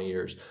 15, 20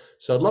 years.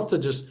 So I'd love to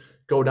just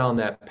go down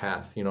that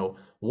path.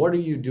 What are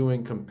you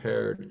doing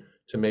compared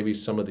to maybe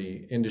some of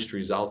the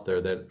industries out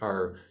there that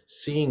are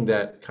seeing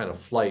that kind of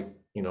flight,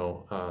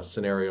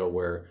 scenario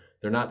where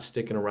they're not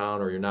sticking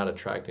around or you're not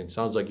attracting?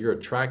 Sounds like you're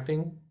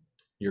attracting,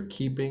 you're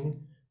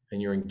keeping,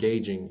 and you're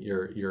engaging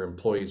your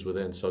employees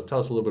within. So tell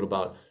us a little bit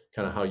about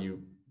kind of how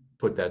you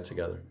put that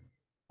together.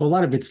 Well, a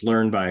lot of it's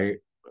been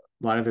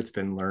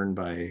learned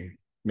by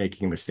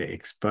making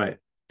mistakes, but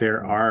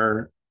there Mm,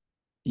 are,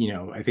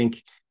 I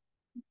think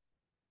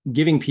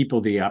giving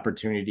people the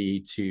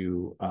opportunity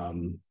to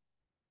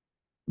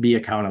be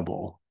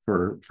accountable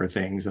for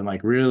things, and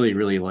like really,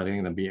 really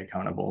letting them be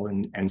accountable,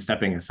 and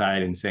stepping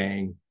aside and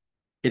saying,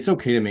 it's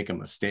okay to make a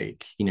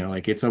mistake,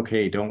 like it's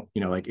okay, don't,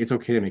 like it's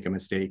okay to make a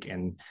mistake,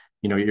 and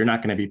you're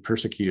not going to be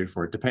persecuted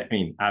for it. I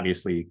mean,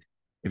 obviously,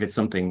 if it's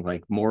something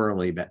like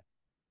morally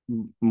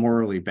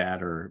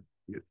bad, or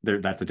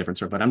there, that's a different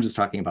story. But I'm just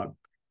talking about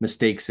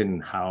mistakes in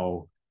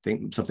how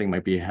something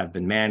might have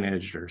been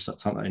managed, or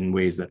some in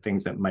ways that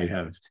things that might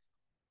have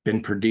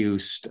been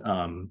produced.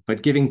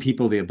 But giving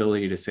people the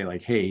ability to say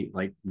like, hey,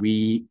 like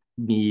we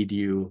need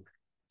you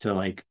to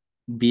like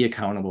be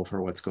accountable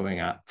for what's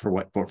going on, for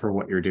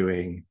what you're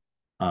doing.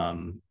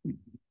 Um,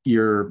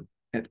 you're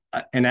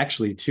and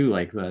actually too,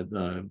 like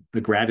the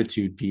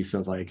gratitude piece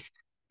of like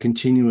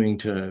continuing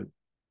to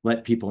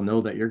let people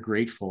know that you're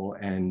grateful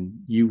and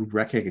you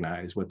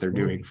recognize what they're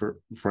doing mm,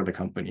 for the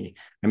company.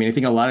 I mean, I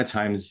think a lot of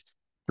times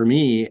for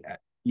me,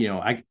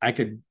 I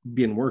could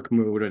be in work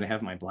mode and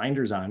have my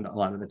blinders on a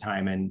lot of the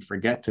time and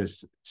forget to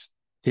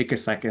take a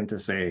second to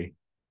say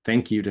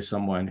thank you to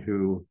someone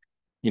who,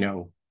 you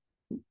know,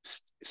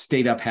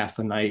 stayed up half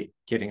the night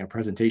getting a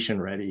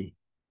presentation ready,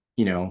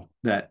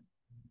 that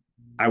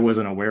I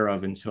wasn't aware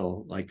of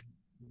until like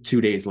 2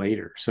 days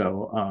later.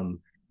 So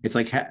it's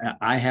like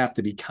I have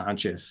to be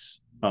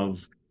consciously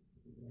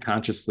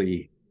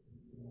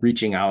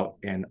reaching out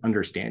and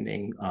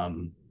understanding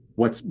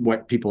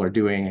what people are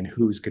doing and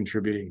who's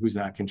contributing, who's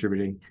not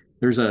contributing.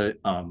 There's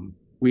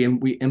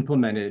we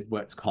implemented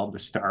what's called the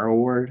Star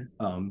Award,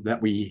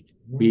 that we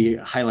mm,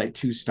 highlight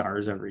 2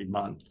 stars every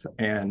month,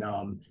 and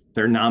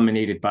they're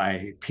nominated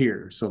by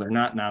peers. So they're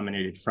not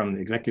nominated from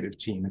the executive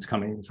team; it's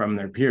coming from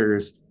their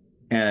peers,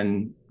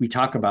 and we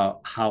talk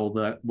about how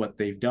what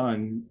they've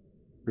done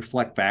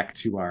reflect back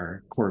to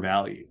our core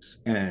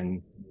values,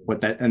 and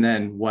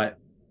then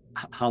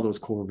how those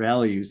core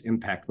values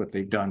impact what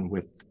they've done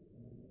with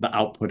the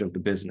output of the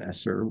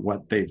business, or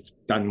what they've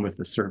done with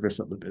the service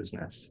of the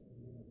business.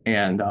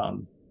 And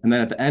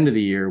then at the end of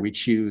the year, we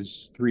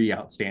choose 3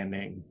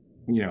 outstanding,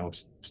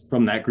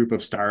 from that group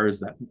of stars,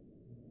 that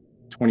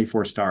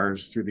 24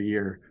 stars through the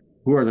year,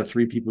 who are the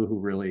 3 people who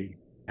really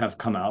have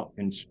come out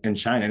and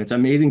shine. And it's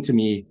amazing to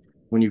me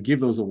when you give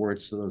those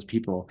awards to those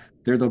people,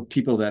 they're the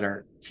people that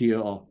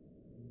feel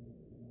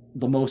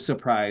the most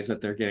surprised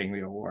that they're getting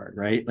the award,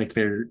 right? Like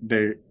they're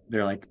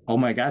like, oh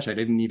my gosh, I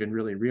didn't even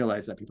really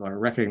realize that people are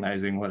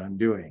recognizing what I'm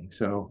doing.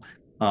 So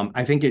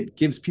I think it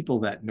gives people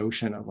that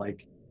notion of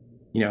like,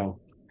 you know,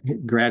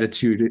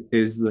 gratitude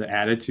is the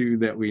attitude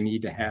that we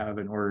need to have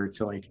in order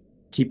to like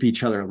keep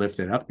each other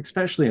lifted up,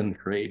 especially in the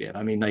creative.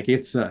 I mean, like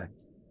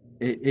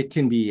it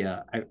can be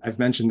I've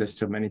mentioned this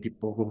to many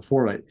people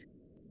before, but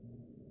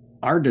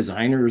our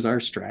designers, our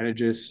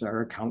strategists,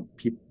 our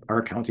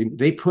accounting,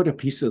 they put a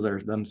piece of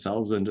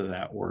themselves into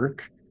that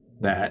work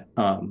mhm, that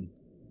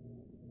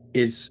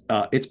is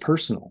it's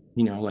personal.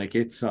 Like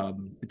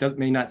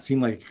may not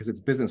seem like, because it's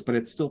business, but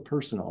it's still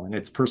personal, and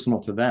it's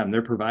personal to them.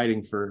 They're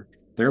providing for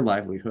their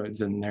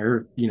livelihoods, and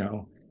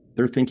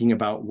they're thinking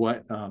about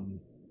what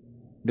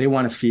they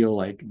want to feel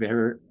like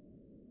that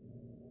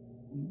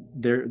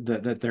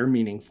they're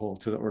meaningful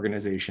to the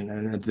organization,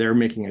 and that they're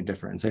making a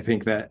difference. I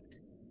think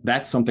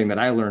that's something that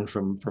I learned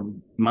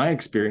from my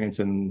experience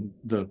and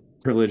the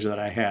privilege that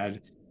I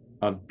had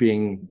of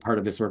being part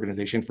of this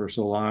organization for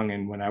so long.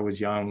 And when I was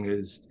young,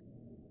 is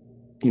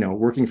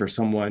working for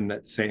someone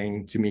that's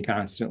saying to me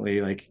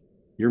constantly, like,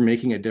 you're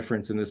making a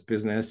difference in this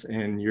business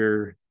and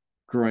you're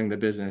growing the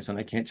business. And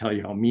I can't tell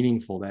you how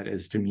meaningful that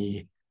is to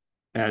me,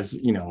 as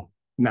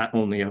not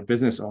only a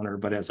business owner,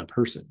 but as a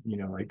person.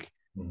 Like,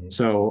 mhm.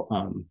 so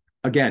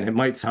again, it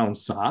might sound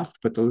soft,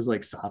 but those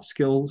like soft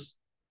skills,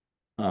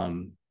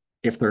 um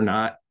if they're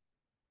not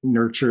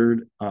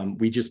nurtured,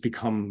 we just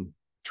become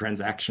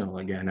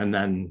transactional again. And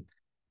then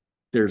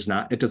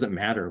it doesn't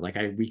matter. Like,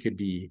 we could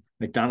be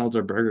McDonald's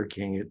or Burger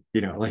King.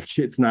 Like,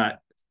 it's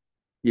not,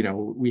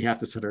 we have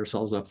to set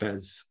ourselves up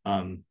as,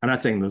 I'm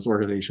not saying those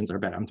organizations are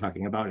bad. I'm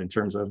talking about in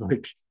terms of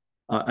like,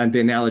 and the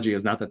analogy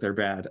is not that they're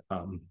bad,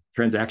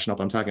 transactional,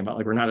 but I'm talking about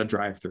like, we're not a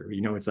drive-through.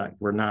 It's not,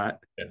 we're not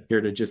Yeah.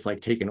 here to just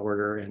like take an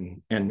order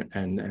and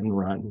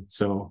run.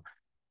 So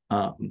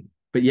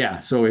But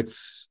yeah, so it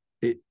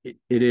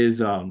is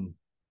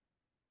that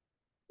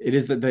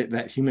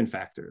human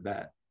factor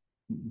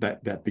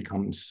that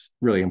becomes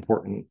really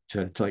important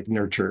to like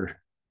nurture.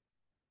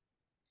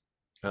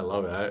 I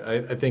love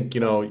it. I think,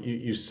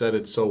 you said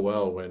it so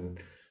well when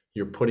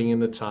you're putting in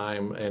the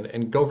time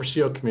and Go for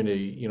CEO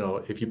community,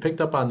 if you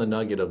picked up on the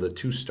nugget of the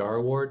two-star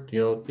award,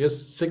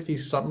 there's 60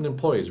 something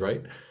employees,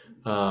 right?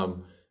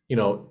 Um,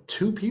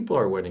 two people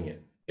are winning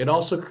it. It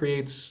also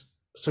creates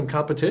some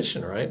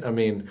competition, right? I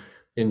mean,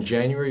 in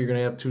January, you're going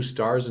to have 2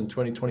 stars in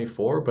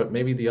 2024, but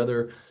maybe the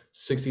other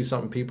 60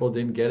 something people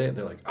didn't get it. And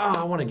they're like, oh,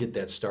 I want to get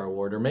that star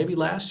award. Or maybe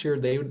last year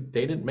they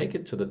didn't make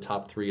it to the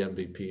top three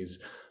MVPs,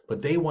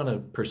 but they want to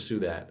pursue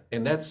that.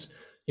 And that's,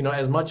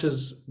 as much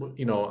as,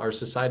 our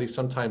society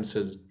sometimes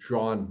has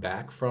drawn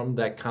back from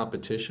that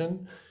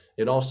competition,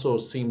 it also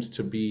seems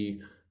to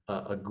be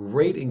a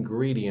great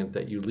ingredient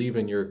that you leave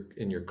in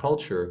your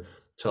culture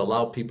to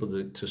allow people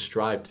to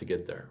strive to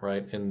get there,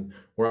 right? And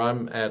where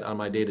I'm at on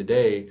my day to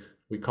day,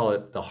 we call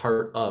it the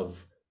heart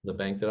of the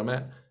bank that I'm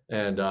at,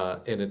 and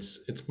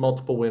it's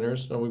multiple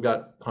winners. And we've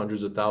got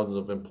hundreds of thousands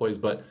of employees,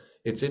 but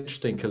it's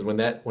interesting because when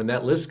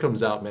that list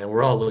comes out, man,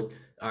 we're all look.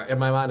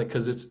 Am I on it?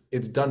 Because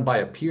it's done by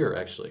a peer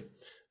actually,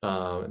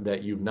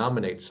 that you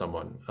nominate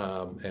someone.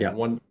 And Yeah.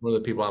 one of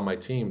the people on my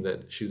team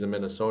that she's in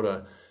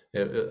Minnesota,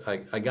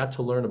 I got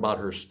to learn about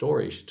her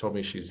story. She told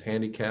me she's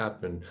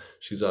handicapped and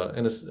she's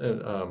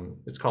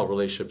it's called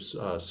relationships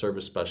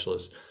service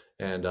specialist.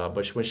 And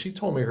but when she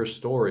told me her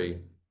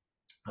story,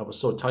 I was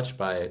so touched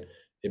by it.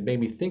 It made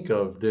me think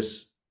of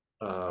this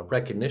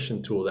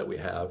recognition tool that we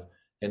have.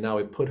 And now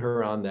we put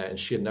her on that, and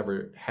she had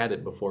never had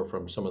it before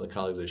from some of the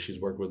colleagues that she's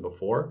worked with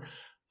before.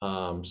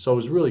 So it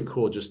was really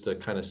cool just to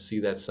kind of see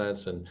that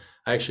sense. And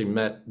I actually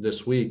met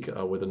this week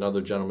with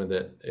another gentleman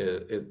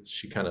that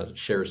she kind of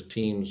shares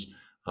teams.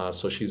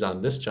 So she's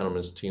on this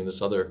gentleman's team,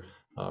 this other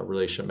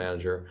relationship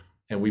manager.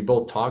 And we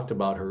both talked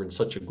about her in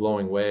such a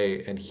glowing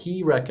way. And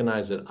he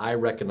recognized that I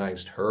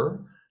recognized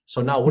her.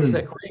 So now what does Hmm.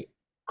 that create?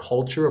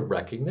 Culture of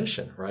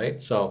recognition,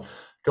 right? So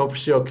Go for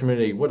CEO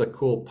community, what a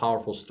cool,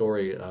 powerful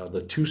story.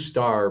 The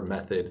two-star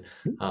method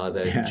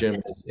that Yeah.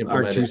 Jim has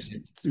Our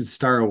implemented.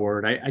 star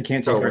award. I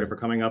can't Star take credit Award. for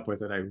coming up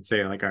with it. I would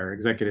say like our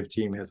executive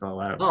team has a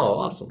lot of Oh,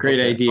 awesome. great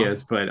Okay,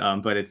 ideas,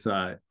 awesome. but it's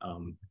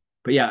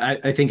but yeah,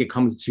 I think it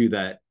comes to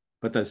that.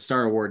 But the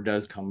star award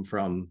does come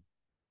from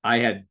I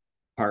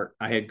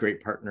had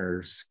great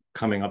partners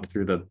coming up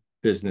through the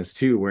business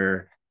too,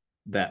 where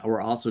that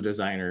were also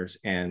designers,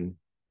 and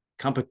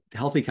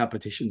healthy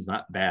competition is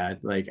not bad.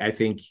 Like I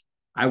think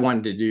I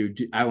wanted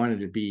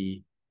to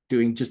be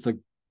doing just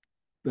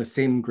the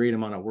same great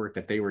amount of work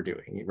that they were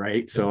doing,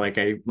 right? So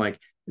Yeah. like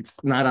it's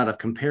not out of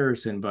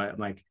comparison, but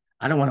like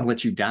I don't want to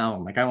let you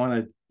down. Like I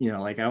want to,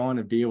 like I want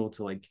to be able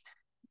to like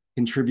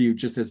contribute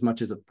just as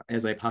much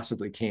as I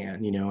possibly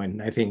can,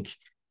 and I think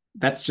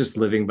that's just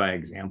living by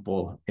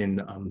example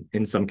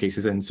in some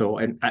cases. And so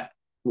a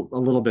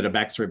little bit of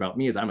backstory about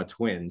me is I'm a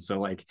twin. So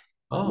like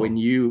Oh.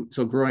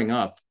 growing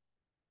up,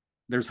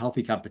 there's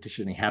healthy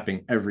competition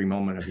happening every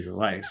moment of your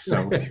life.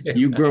 So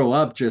you grow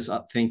up just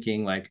up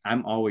thinking like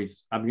I'm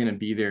going to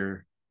be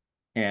there,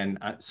 and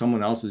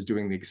someone else is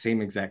doing the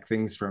same exact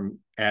things from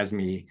as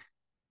me.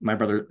 My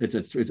brother,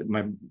 it's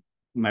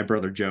my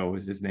brother Joe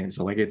is his name.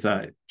 So like it's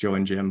Joe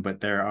and Jim, but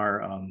there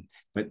are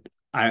but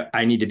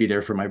I need to be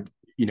there for my,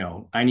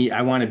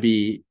 I want to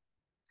be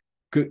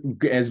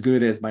as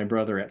good as my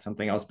brother at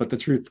something else. But the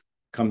truth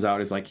comes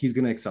out is like he's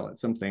going to excel at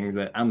some things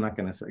that I'm not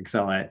going to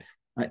excel at.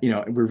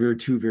 We're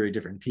two very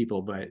different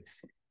people, but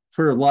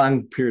for a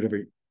long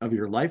period of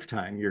your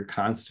lifetime, you're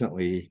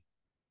constantly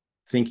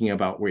thinking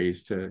about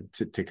ways to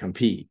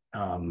compete,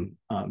 and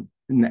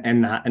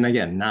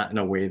again, not in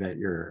a way that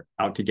you're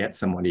out to get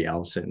somebody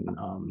else, and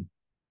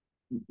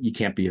you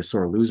can't be a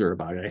sore loser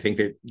about it. I think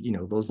that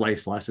those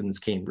life lessons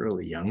came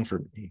really young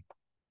for me.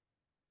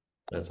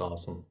 That's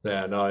awesome.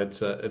 Yeah, no,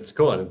 it's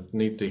cool and it's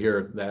neat to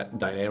hear that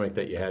dynamic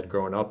that you had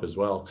growing up as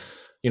well.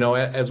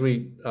 As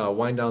we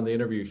wind down the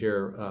interview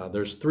here,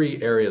 there's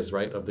three areas,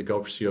 right, of the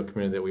Go for CEO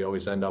community that we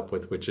always end up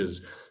with, which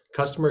is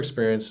customer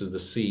experience is the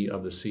C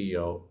of the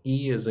CEO,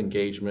 E is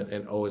engagement,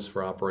 and O is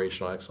for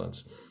operational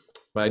excellence.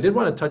 But I did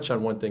want to touch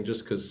on one thing,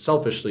 just because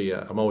selfishly,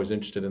 I'm always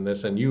interested in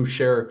this, and you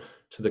share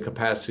to the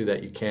capacity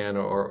that you can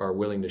or are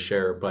willing to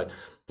share. But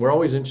we're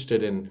always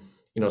interested in,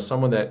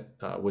 someone that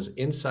was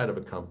inside of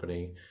a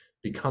company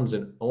becomes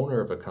an owner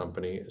of a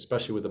company,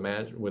 especially with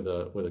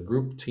a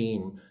group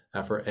team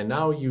effort. And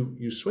now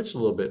you switched a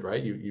little bit,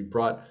 right? You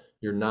brought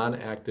your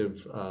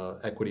non-active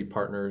equity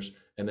partners,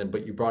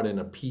 but you brought in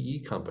a PE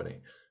company,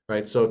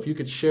 right? So if you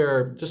could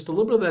share just a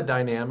little bit of that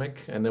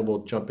dynamic, and then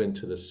we'll jump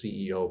into the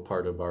CEO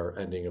part of our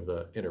ending of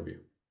the interview.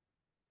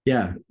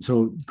 Yeah,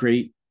 so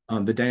great.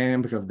 The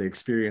dynamic of the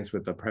experience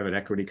with the private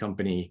equity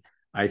company,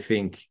 I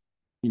think,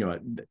 you know,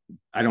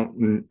 I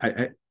don't,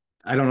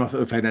 I don't know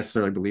if I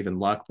necessarily believe in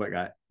luck,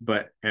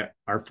 but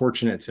are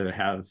fortunate to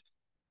have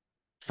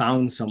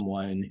found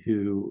someone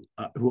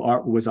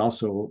was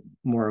also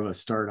more of a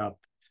startup,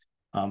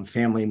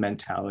 family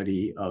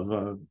mentality of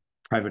a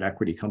private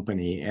equity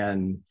company,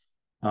 and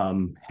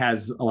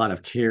has a lot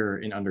of care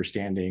and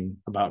understanding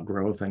about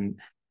growth. And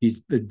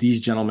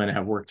these gentlemen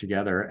have worked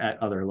together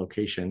at other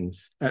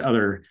locations, at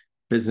other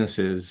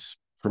businesses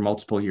for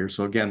multiple years.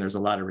 So again, there's a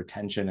lot of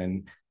retention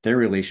in their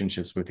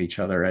relationships with each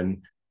other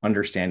and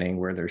understanding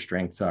where their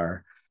strengths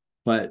are.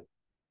 But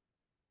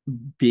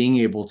being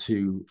able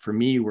to, for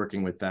me,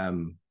 working with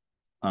them,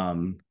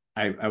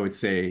 I would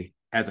say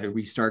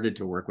we started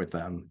to work with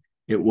them,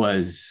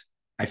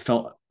 I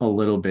felt a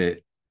little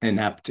bit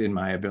inept in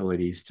my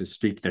abilities to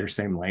speak their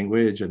same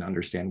language and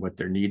understand what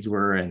their needs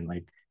were. And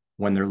like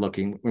when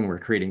we're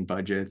creating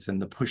budgets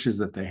and the pushes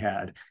that they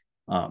had,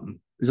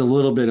 there's a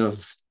little bit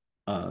of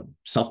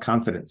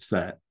self-confidence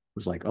that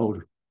was like,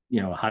 oh,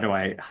 how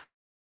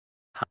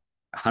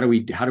do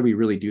we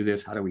really do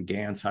this? How do we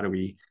dance? How do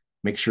we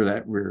make sure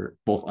that we're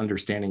both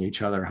understanding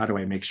each other? How do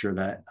I make sure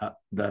that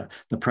the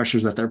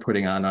pressures that they're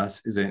putting on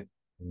us isn't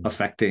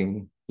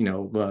affecting,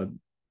 the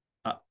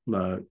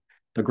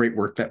great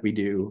work that we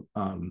do?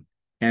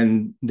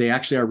 And they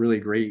actually are really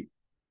great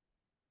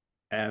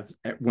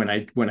when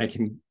I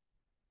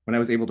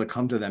was able to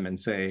come to them and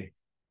say,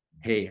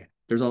 hey,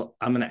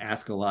 I'm going to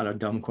ask a lot of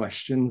dumb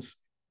questions,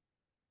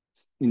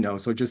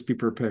 so just be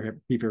prepared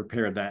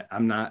that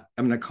I'm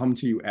going to come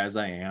to you as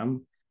I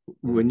am.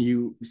 When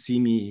you see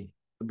me,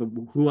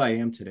 who I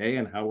am today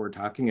and how we're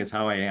talking is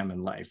how I am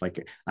in life.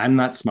 Like, I'm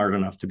not smart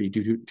enough to be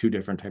two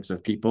different types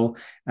of people,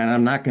 and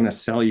I'm not going to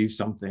sell you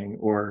something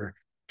or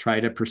try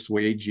to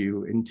persuade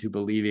you into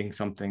believing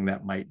something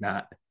that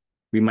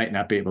we might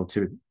not be able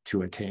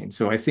to attain.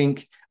 So I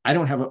think I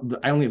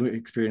only have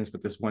experience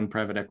with this one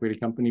private equity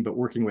company, but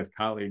working with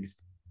colleagues,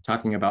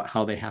 talking about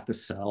how they have to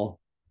sell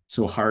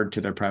so hard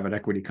to their private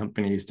equity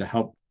companies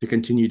to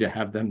continue to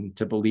have them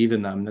to believe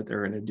in them, that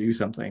they're going to do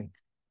something.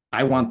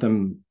 I want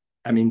them.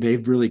 I mean,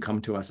 they've really come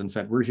to us and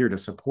said, we're here to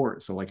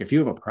support. So like, if you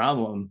have a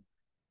problem,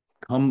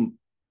 come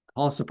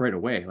call us up right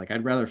away. Like,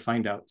 I'd rather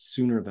find out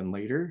sooner than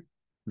later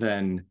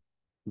than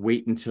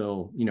wait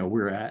until,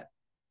 we're at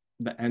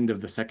the end of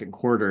the second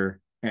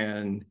quarter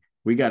and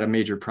we got a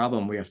major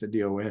problem we have to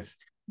deal with.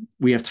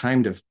 We have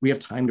time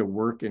to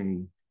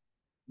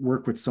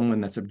work with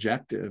someone that's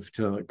objective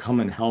to come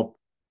and help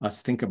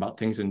us think about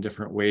things in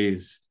different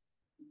ways,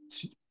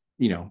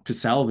 to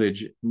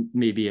salvage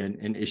maybe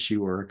an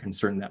issue or a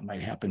concern that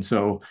might happen.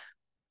 So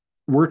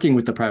working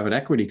with the private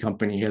equity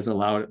company has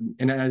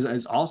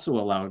also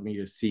allowed me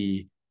to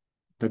see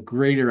the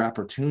greater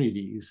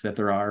opportunities that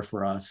there are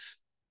for us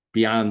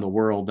beyond the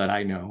world that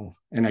I know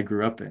and I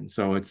grew up in.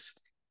 So it's,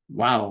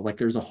 wow, like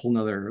there's a whole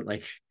nother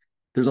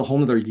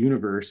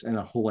universe, and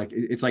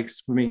it's like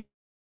swimming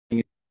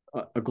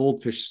a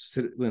goldfish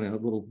sitting in a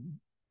little,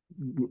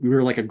 we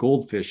were like a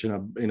goldfish in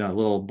a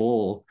little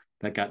bowl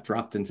that got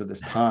dropped into this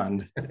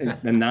pond.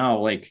 And now,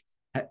 like,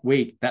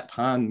 wait, that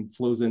pond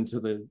flows into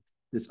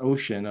this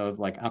ocean of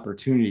like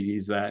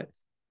opportunities that,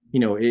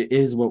 it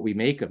is what we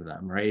make of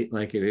them, right?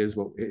 Like, it is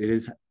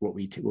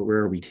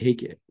where we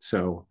take it.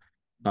 So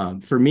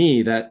for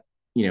me, that,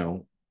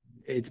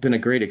 it's been a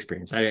great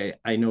experience.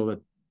 I know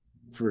that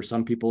for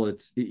some people,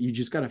 you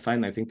just got to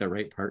find, I think, the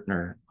right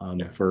partner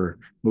for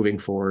moving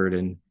forward.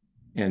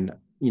 And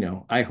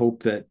I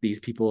hope that these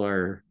people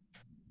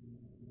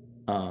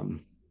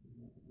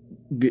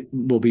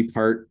will be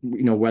part,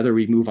 whether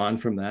we move on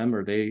from them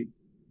or they,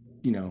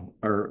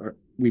 or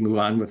we move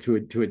on to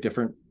a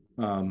different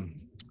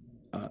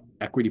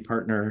equity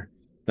partner,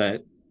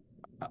 that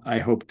I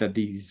hope that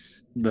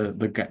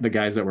the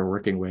guys that we're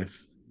working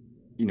with,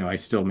 I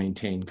still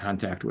maintain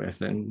contact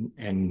with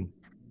and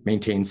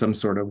maintain some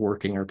sort of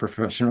working or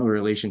professional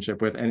relationship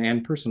with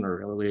and personal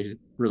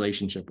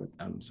relationship with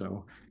them.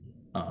 So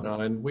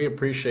no, and we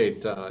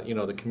appreciate,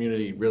 the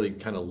community really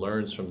kind of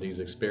learns from these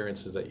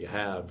experiences that you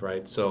have,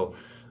 right? So,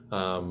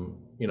 I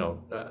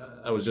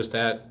was just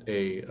at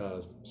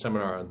a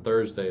seminar on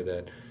Thursday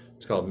that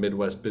it's called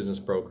Midwest Business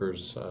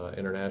Brokers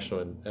International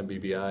and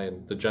MBBI,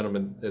 and the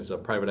gentleman is a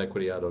private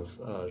equity out of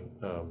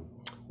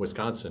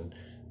Wisconsin,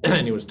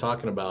 and he was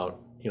talking about,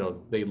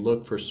 they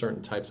look for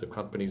certain types of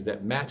companies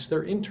that match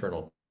their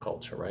internal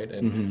culture, right?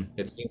 And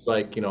it seems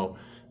like,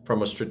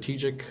 from a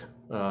strategic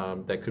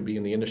that could be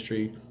in the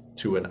industry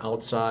to an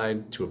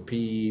outside to a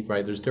PE,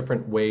 right? There's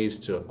different ways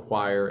to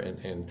acquire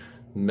and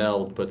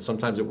meld, but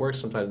sometimes it works,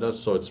 sometimes it does.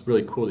 So it's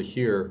really cool to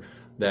hear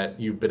that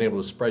you've been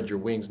able to spread your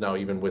wings now,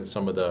 even with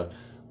some of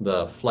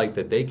the flight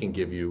that they can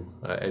give you,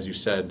 as you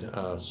said,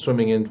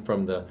 swimming in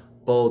from the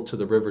bowl to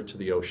the river to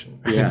the ocean.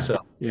 Right? Yeah, So,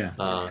 yeah.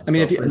 I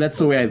mean, that's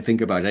the way I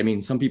think about it. I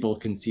mean, some people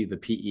can see the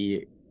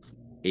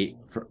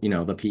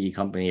the PE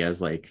company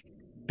as like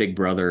big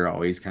brother,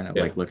 always kind of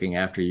like looking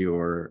after you,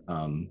 or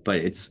but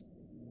it's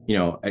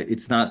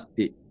it's not.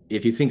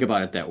 If you think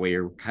about it that way,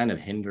 you're kind of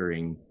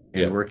hindering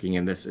and working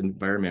in this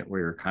environment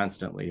where you're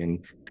constantly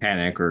in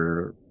panic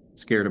or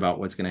scared about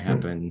what's going to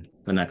happen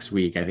the next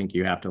week. I think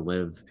you have to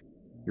live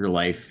your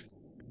life,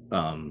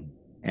 and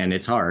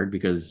it's hard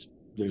because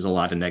there's a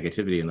lot of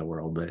negativity in the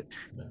world. But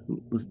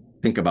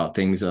think about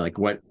things like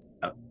what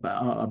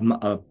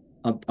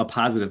a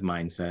positive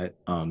mindset,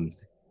 and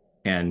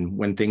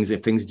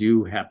if things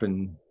do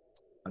happen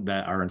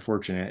that are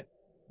unfortunate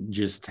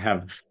just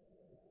have,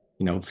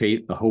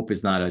 faith. The hope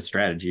is not a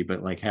strategy,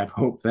 but like have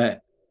hope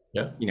that,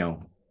 Yeah. you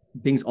know,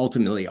 things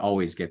ultimately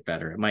always get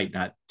better. It might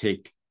not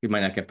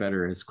get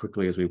better as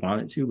quickly as we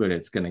want it to, but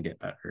it's going to get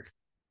better.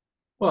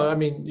 Well, I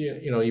mean,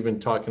 even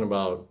talking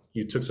about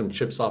you took some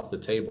chips off the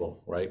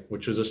table, right?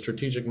 Which is a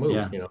strategic move.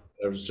 Yeah.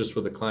 I was just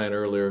with a client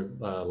earlier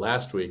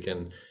last week,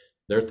 and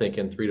they're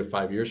thinking 3 to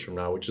 5 years from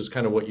now, which is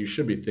kind of what you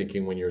should be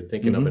thinking when you're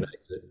thinking of an Mm-hmm.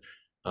 exit.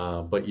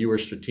 But you were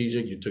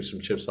strategic. You took some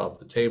chips off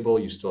the table.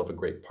 You still have a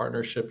great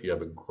partnership. You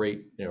have a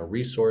great,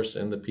 resource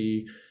in the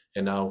P.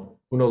 And now,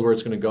 who knows where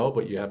it's going to go?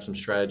 But you have some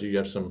strategy. You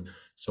have some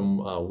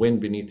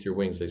wind beneath your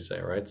wings, they say,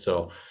 right?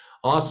 So,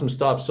 awesome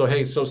stuff. So,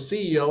 hey, so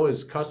CEO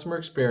is customer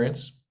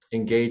experience,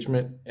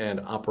 engagement, and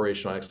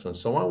operational excellence.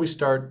 So why don't we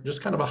start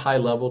just kind of a high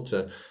level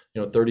to,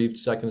 30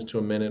 seconds to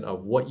a minute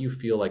of what you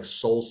feel like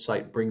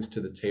Soulsight brings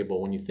to the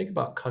table. When you think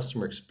about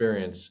customer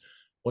experience,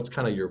 what's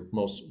kind of your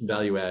most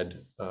value add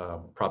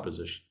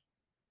proposition?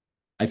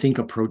 I think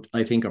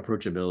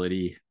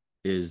approachability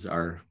is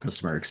our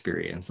customer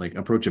experience, like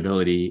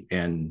approachability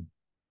and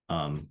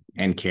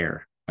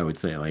care. I would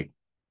say, like,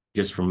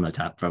 just from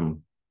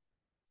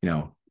you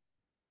know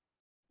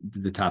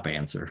the top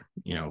answer.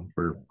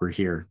 We're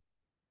here.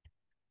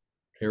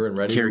 Here and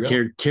ready to go.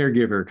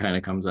 Caregiver kind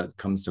of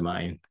comes to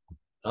mind.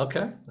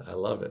 Okay, I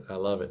love it. I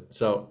love it.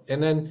 So,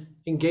 and then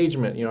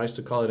engagement, I used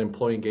to call it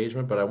employee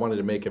engagement, but I wanted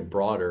to make it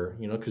broader,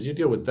 because you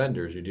deal with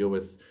vendors, you deal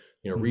with,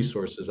 Mm-hmm.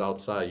 resources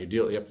outside.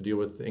 You have to deal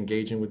with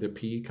engaging with the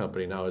PE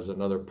company now as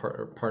another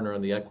partner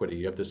on the equity.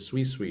 You have the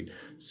C-suite.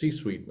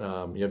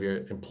 You have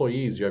your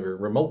employees, you have your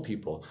remote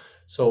people.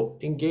 So,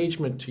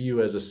 engagement to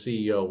you as a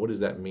CEO, what does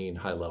that mean,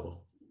 high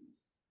level?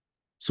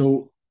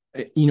 So,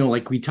 like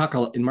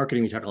in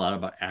marketing, we talk a lot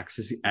about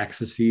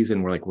accesses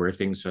and we're like where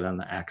things fit on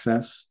the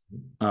axis.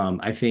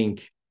 I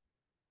think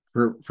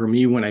for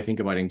me, when I think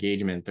about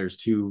engagement, there's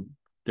two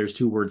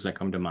words that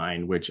come to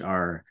mind, which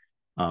are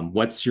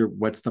what's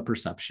the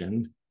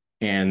perception,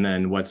 and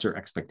then what's your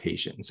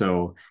expectation.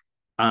 So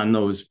on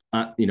those,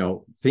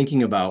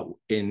 thinking about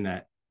in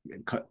that,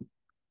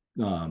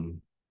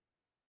 um,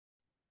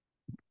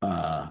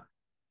 uh,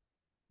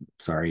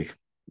 sorry,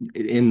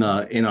 in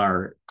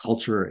our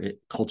culture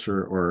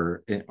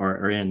or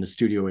in the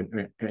studio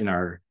in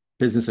our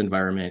business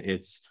environment,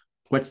 it's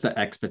what's the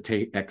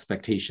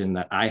expectation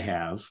that I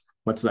have,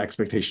 what's the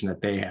expectation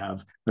that they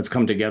have. Let's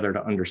come together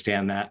to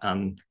understand that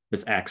on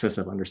this axis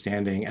of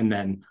understanding, and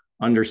then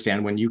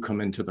understand when you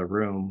come into the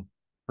room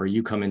or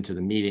you come into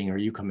the meeting or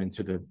you come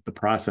into the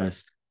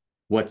process,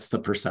 what's the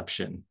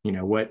perception,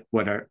 what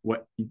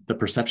the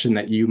perception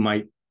that you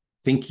might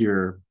think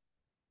you're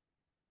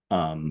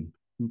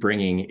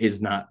bringing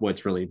is not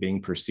what's really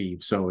being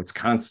perceived. So it's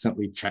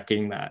constantly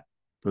checking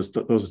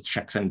those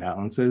checks and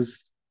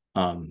balances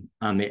on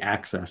the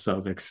axis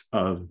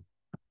of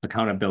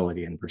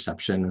accountability and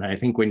perception. And I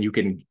think when you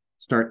can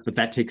start, but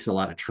that takes a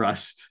lot of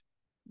trust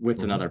with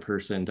Hmm. another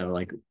person to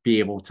like be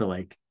able to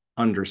like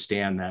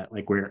understand that,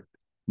 like, where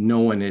no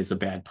one is a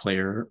bad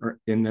player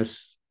in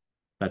this,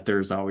 that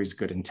there's always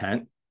good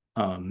intent.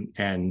 And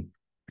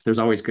if there's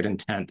always good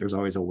intent, there's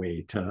always a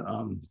way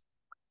to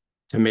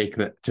make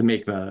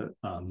the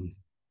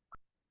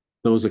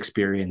those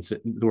experiences,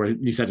 or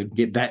you said,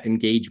 get that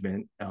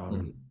engagement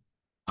Hmm.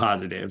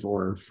 positive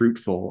or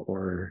fruitful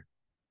or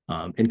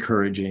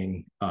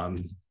encouraging,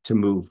 to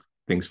move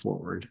things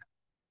forward.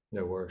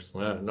 It works.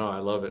 Yeah, no, I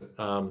love it.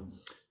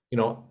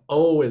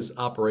 O is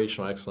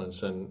operational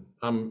excellence, and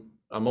I'm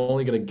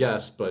only going to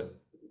guess, but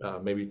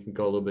maybe you can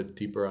go a little bit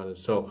deeper on it.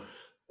 So,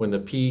 when the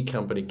PE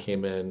company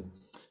came in,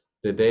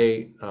 did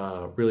they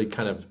really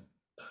kind of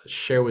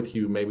share with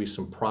you maybe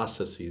some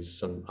processes,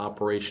 some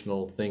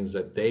operational things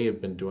that they have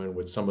been doing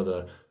with some of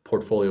the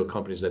portfolio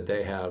companies that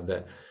they have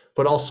that,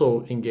 but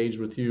also engage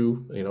with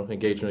you,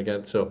 engagement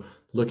again. So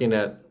looking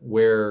at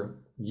where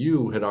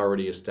you had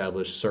already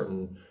established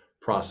certain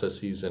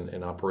processes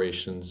and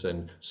operations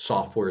and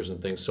softwares and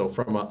things. So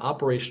from an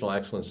operational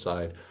excellence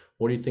side,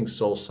 what do you think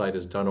SoulSight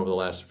has done over the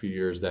last few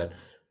years that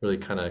really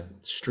kind of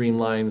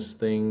streamlines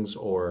things,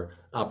 or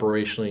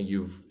operationally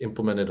you've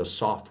implemented a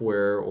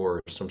software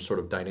or some sort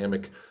of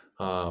dynamic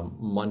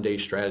Monday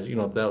strategy,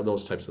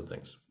 those types of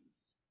things.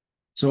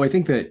 So I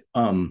think that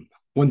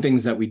one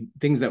things that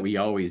we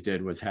always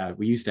did was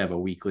we used to have a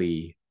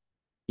weekly,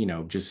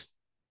 just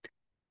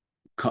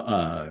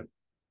uh,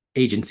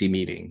 agency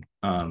meeting,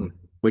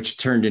 which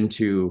turned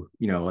into,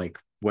 like,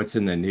 what's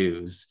in the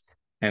news.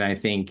 And I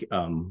think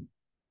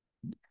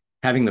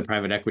having the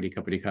private equity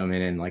company come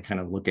in and like kind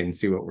of look and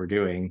see what we're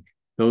doing,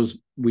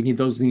 those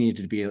need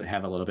to be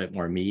have a little bit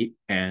more meat,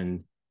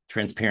 and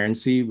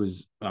transparency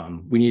was,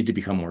 we needed to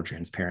become more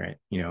transparent.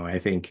 I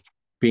think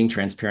being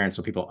transparent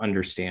so people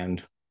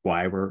understand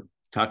why we're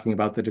talking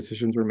about the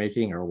decisions we're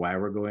making or why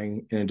we're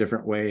going in a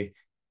different way,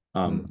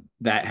 Mm.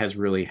 that has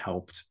really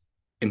helped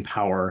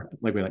empower,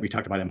 like we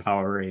talked about,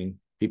 empowering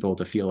people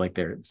to feel like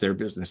it's their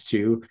business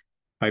too,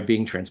 by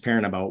being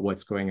transparent about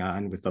what's going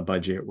on with the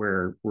budget,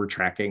 where we're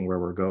tracking, where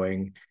we're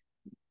going,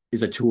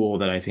 is a tool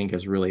that I think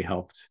has really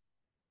helped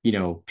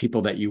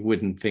people that you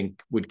wouldn't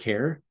think would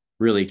care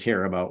really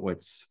care about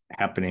what's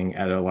happening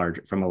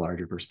at from a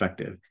larger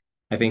perspective.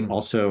 I think Mm.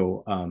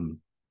 also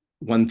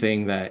one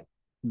thing that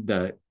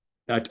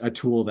a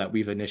tool that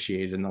we've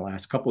initiated in the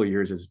last couple of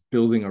years is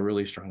building a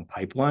really strong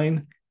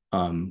pipeline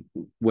when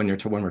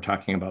we're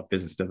talking about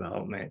business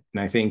development.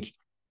 And I think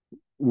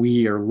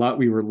we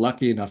were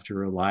lucky enough to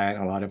rely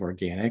on a lot of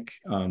organic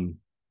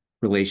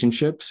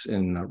relationships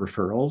and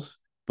referrals,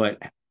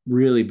 but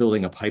really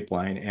building a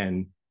pipeline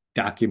and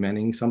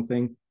documenting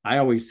something. I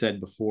always said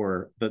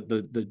before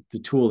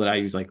the tool that I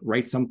use, like,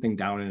 write something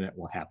down and it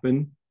will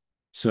happen.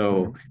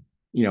 So,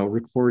 Mhm.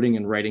 recording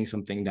and writing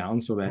something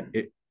down so that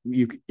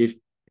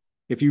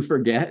if you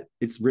forget,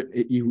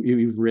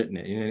 you've written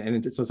it,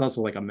 and it's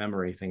also like a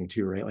memory thing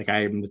too, right? Like,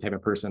 I am the type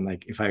of person,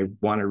 like, if I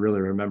want to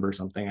really remember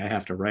something, I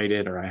have to write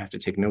it or I have to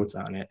take notes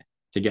on it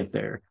to get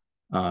there.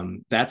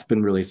 That's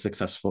been really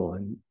successful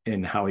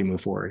in how we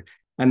move forward.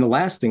 And the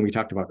last thing we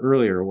talked about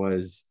earlier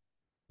was,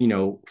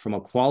 from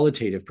a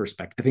qualitative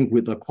perspective, I think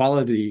with the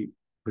quality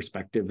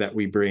perspective that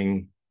we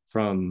bring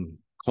from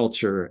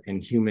culture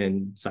and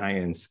human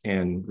science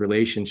and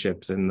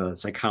relationships and the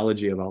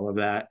psychology of all of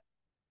that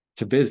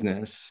to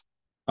business,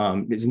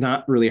 is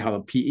not really how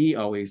a PE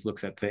always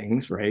looks at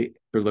things, right?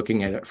 They're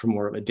looking at it from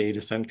more of a data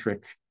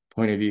centric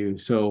point of view.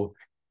 So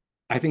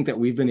I think that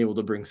we've been able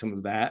to bring some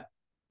of that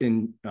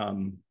in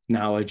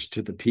knowledge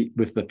to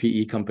with the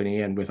PE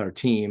company and with our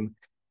team,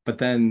 but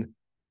then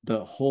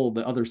the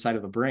other side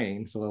of the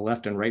brain, so the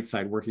left and right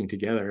side working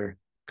together,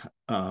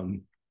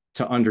 um,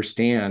 to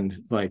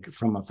understand, like,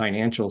 from a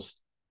financial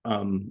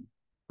um,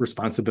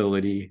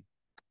 responsibility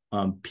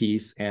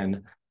piece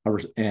and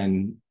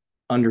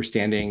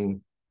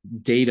understanding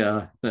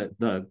data,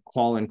 the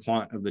qual and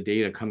quant of the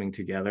data coming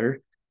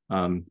together,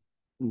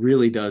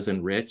 really does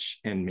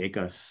enrich and make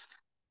us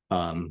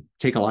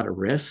take a lot of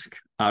risk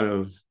out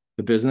of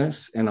the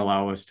business and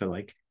allow us to,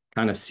 like,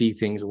 kind of see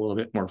things a little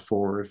bit more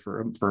forward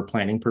for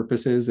planning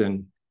purposes.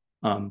 And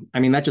I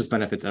mean, that just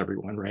benefits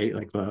everyone, right?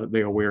 Like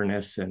the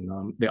awareness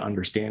and the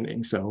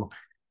understanding. So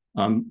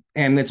and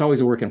it's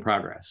always a work in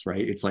progress,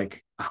 right? It's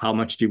like, how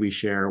much do we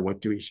share?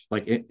 What do we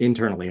like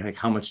internally? Like,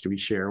 how much do we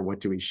share? What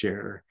do we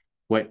share?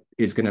 What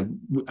is going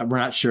to, we're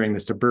not sharing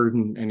this to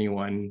burden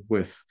anyone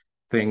with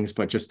things,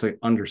 but just to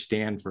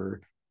understand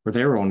for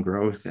their own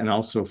growth, and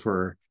also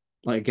for,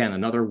 like, again,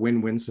 another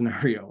win-win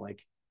scenario,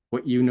 like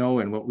what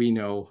and what we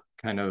know,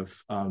 kind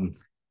of,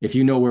 if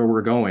you know where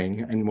we're going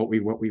and what we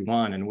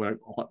want and what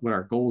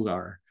our goals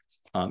are,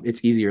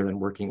 it's easier than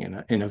working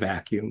in a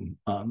vacuum,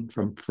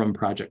 from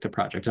project to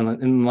project.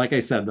 And like I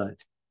said,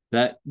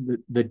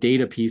 the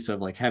data piece of,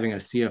 like, having a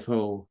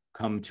CFO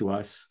come to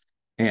us,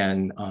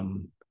 and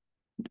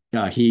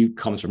he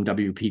comes from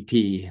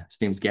WPP.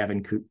 His name's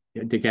Gavin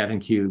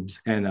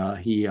Cubes, and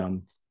he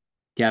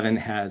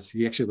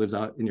actually lives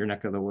out in your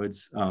neck of the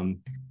woods.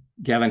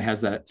 Gavin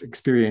has that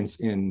experience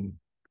in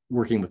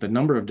working with a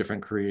number of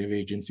different creative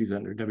agencies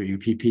under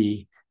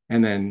WPP,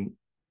 and then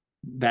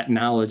that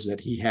knowledge that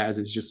he has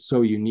is just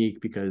so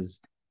unique,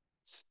 because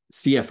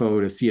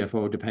CFO to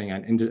CFO, depending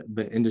on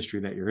the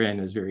industry that you're in,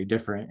 is very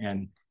different.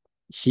 And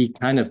he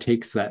kind of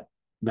takes that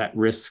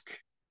risk,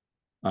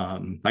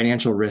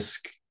 financial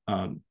risk,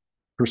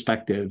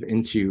 perspective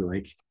into,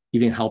 like,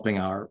 even helping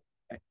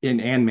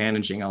and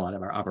managing a lot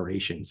of our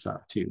operation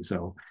stuff too.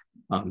 So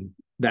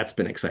that's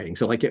been exciting.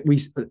 So, like, we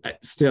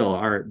still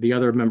are the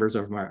other members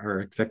of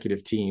our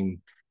executive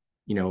team,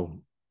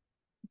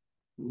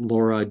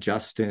 Laura,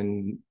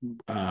 Justin,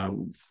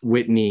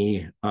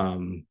 Whitney,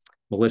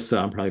 Melissa,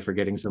 I'm probably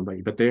forgetting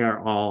somebody, but they are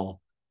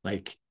all,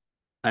 like,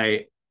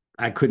 I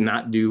could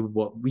not do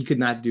what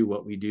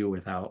we do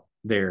without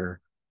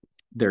their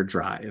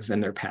drive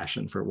and their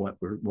passion for what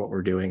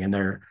we're doing, and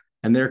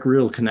their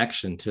real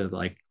connection to,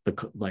 like,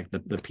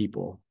 the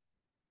people.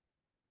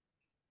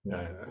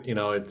 Yeah,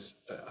 it's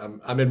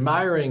I'm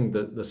admiring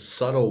the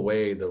subtle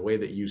way, the way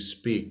that you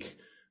speak,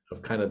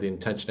 of kind of the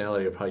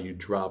intentionality of how you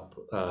drop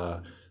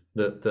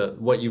the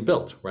what you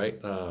built, right?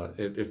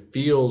 It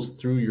feels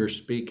through your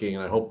speaking,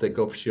 and I hope that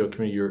Go for CEO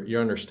community,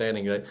 you're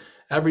understanding that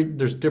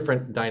there's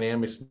different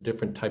dynamics,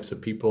 different types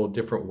of people,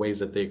 different ways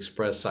that they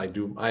express. I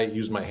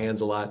use my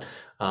hands a lot,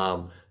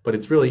 but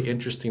it's really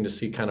interesting to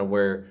see kind of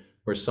where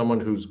someone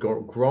who's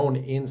grown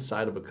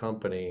inside of a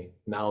company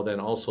now, then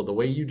also the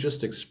way you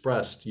just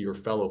expressed your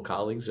fellow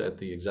colleagues at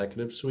the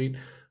executive suite,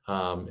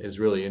 is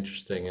really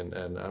interesting. And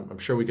I'm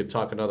sure we could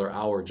talk another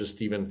hour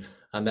just even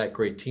on that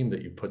great team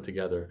that you put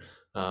together.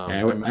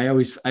 Yeah, I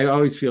always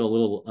feel a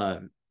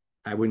little,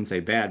 I wouldn't say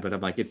bad, but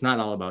I'm like, it's not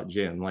all about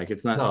Jim. Like,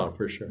 it's not No,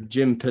 for sure.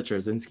 Jim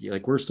Pietruszynski.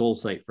 Like, we're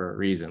Soulsight for a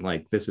reason.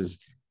 Like, this is,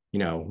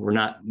 we're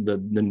not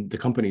the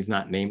company's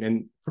not named,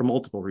 and for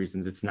multiple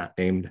reasons, it's not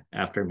named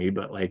after me,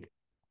 but, like,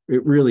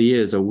 it really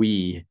is a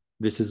we.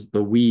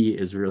 The we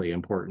is really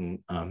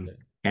important. And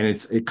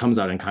it comes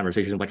out in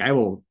conversation. Like,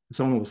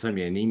 someone will send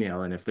me an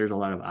email, and if there's a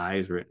lot of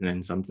I's written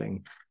in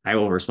something, I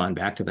will respond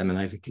back to them, and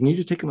I say, can you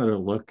just take another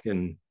look?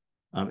 And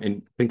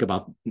and think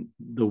about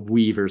the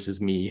we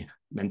versus me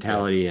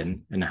mentality,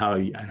 and how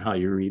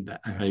you read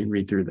that, how you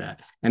read through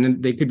that. And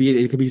then it could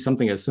be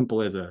something as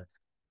simple as a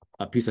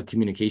piece of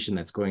communication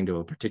that's going to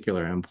a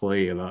particular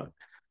employee about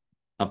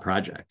a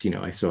project.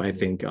 So I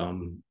think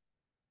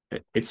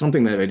it's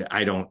something that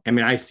I don't. I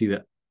mean, I see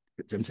that.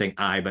 I'm saying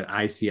but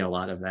I see a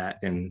lot of that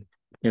in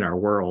our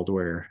world,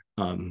 where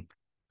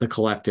the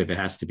collective, it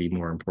has to be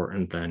more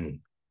important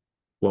than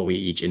what we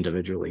each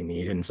individually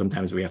need, and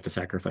sometimes we have to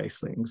sacrifice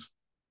things.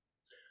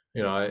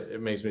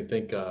 It makes me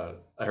think. I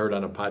heard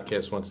on a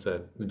podcast once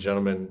that the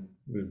gentleman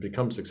who's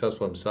become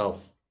successful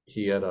himself,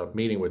 he had a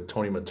meeting with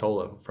Tony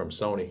Mottola from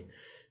Sony,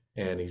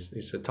 and he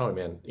said, Tony,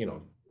 man,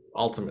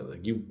 ultimately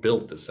you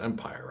built this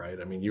empire, right?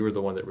 I mean, you were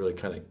the one that really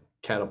kind of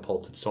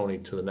catapulted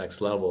Sony to the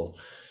next level.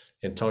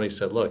 And Tony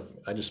said, look,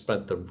 I just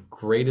spent the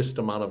greatest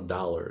amount of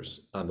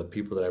dollars on the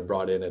people that I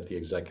brought in at the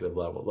executive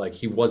level. Like,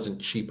 he wasn't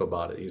cheap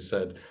about it. He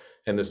said,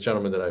 and this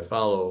gentleman that I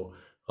follow,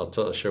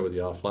 I'll share with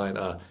you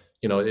offline.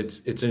 It's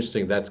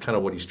interesting. That's kind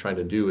of what he's trying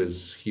to do.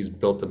 Is he's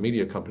built a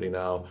media company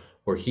now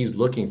where he's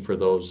looking for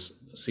those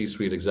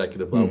C-suite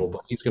executive level,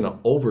 but he's going to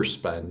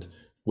overspend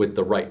with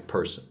the right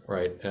person,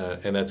 right?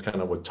 And that's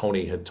kind of what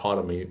Tony had taught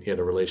him. He had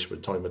a relationship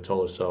with Tony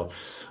Mottola. So,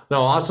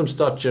 no, awesome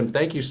stuff, Jim.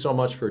 Thank you so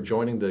much for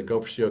joining the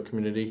Go for CEO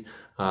community.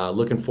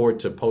 Looking forward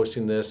to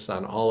posting this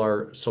on all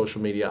our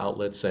social media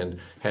outlets and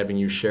having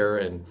you share.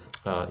 And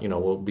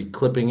we'll be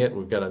clipping it.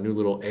 We've got a new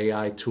little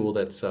AI tool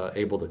that's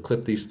able to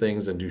clip these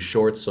things and do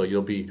shorts. So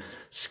you'll be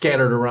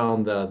scattered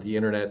around the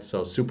internet.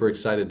 So super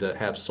excited to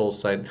have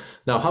Soulsight.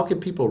 Now, how can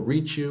people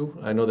reach you?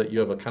 I know that you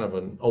have a kind of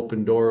an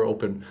open door,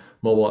 open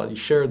mobile. You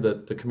share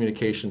the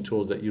communication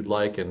tools that you'd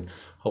like, and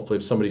hopefully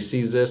if somebody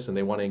sees this and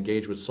they want to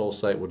engage with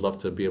Soulsight, would love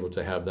to be able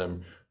to have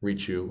them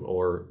reach you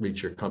or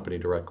reach your company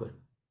directly.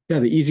 Yeah,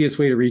 the easiest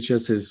way to reach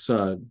us is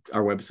our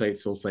website,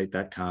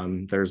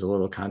 soulsight.com. There's a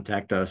little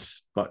contact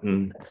us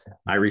button.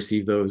 I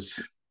receive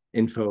those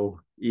info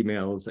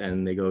emails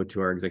and they go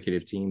to our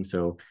executive team.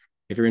 So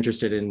if you're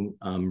interested in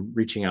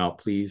reaching out,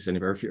 please. And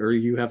if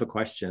you have a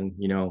question,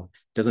 it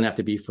doesn't have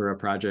to be for a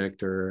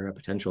project or a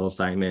potential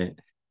assignment.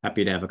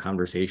 Happy to have a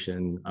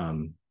conversation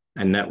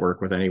and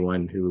network with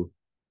anyone who's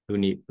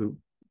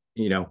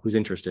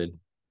interested.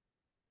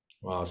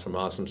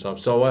 Awesome stuff.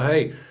 So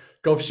hey,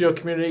 Go for CEO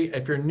community,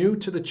 if you're new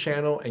to the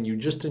channel and you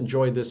just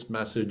enjoyed this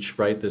message,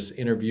 right, this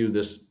interview,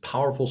 this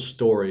powerful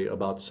story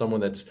about someone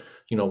that's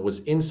was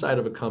inside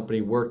of a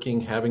company,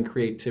 working, having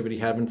creativity,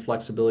 having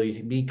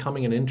flexibility,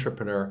 becoming an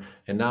entrepreneur,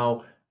 and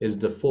now is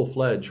the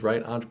full-fledged,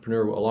 right,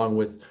 entrepreneur, along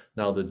with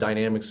now the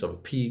dynamics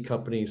of PE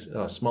companies,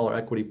 smaller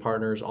equity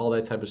partners, all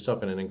that type of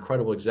stuff, and an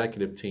incredible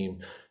executive team.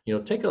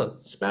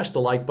 Smash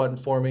the like button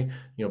for me.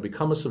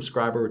 Become a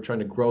subscriber. We're trying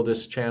to grow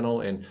this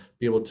channel and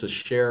be able to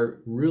share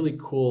really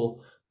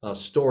cool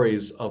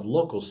stories of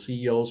local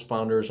CEOs,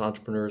 founders,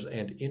 entrepreneurs,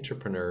 and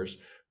entrepreneurs,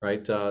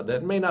 right?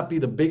 That may not be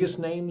the biggest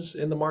names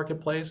in the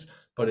marketplace,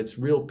 but it's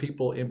real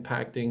people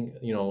impacting,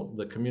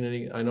 the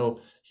community. I know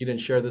he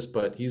didn't share this,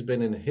 but he's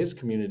been in his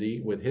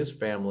community with his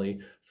family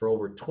for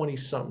over 20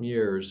 something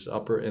years,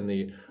 in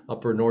the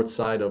upper north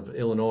side of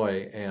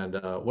Illinois, and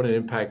what an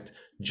impact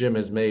Jim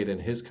has made in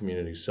his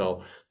community.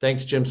 So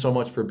thanks, Jim, so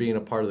much for being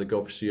a part of the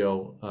Go for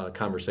CEO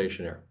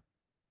conversation here.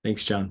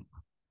 Thanks, John.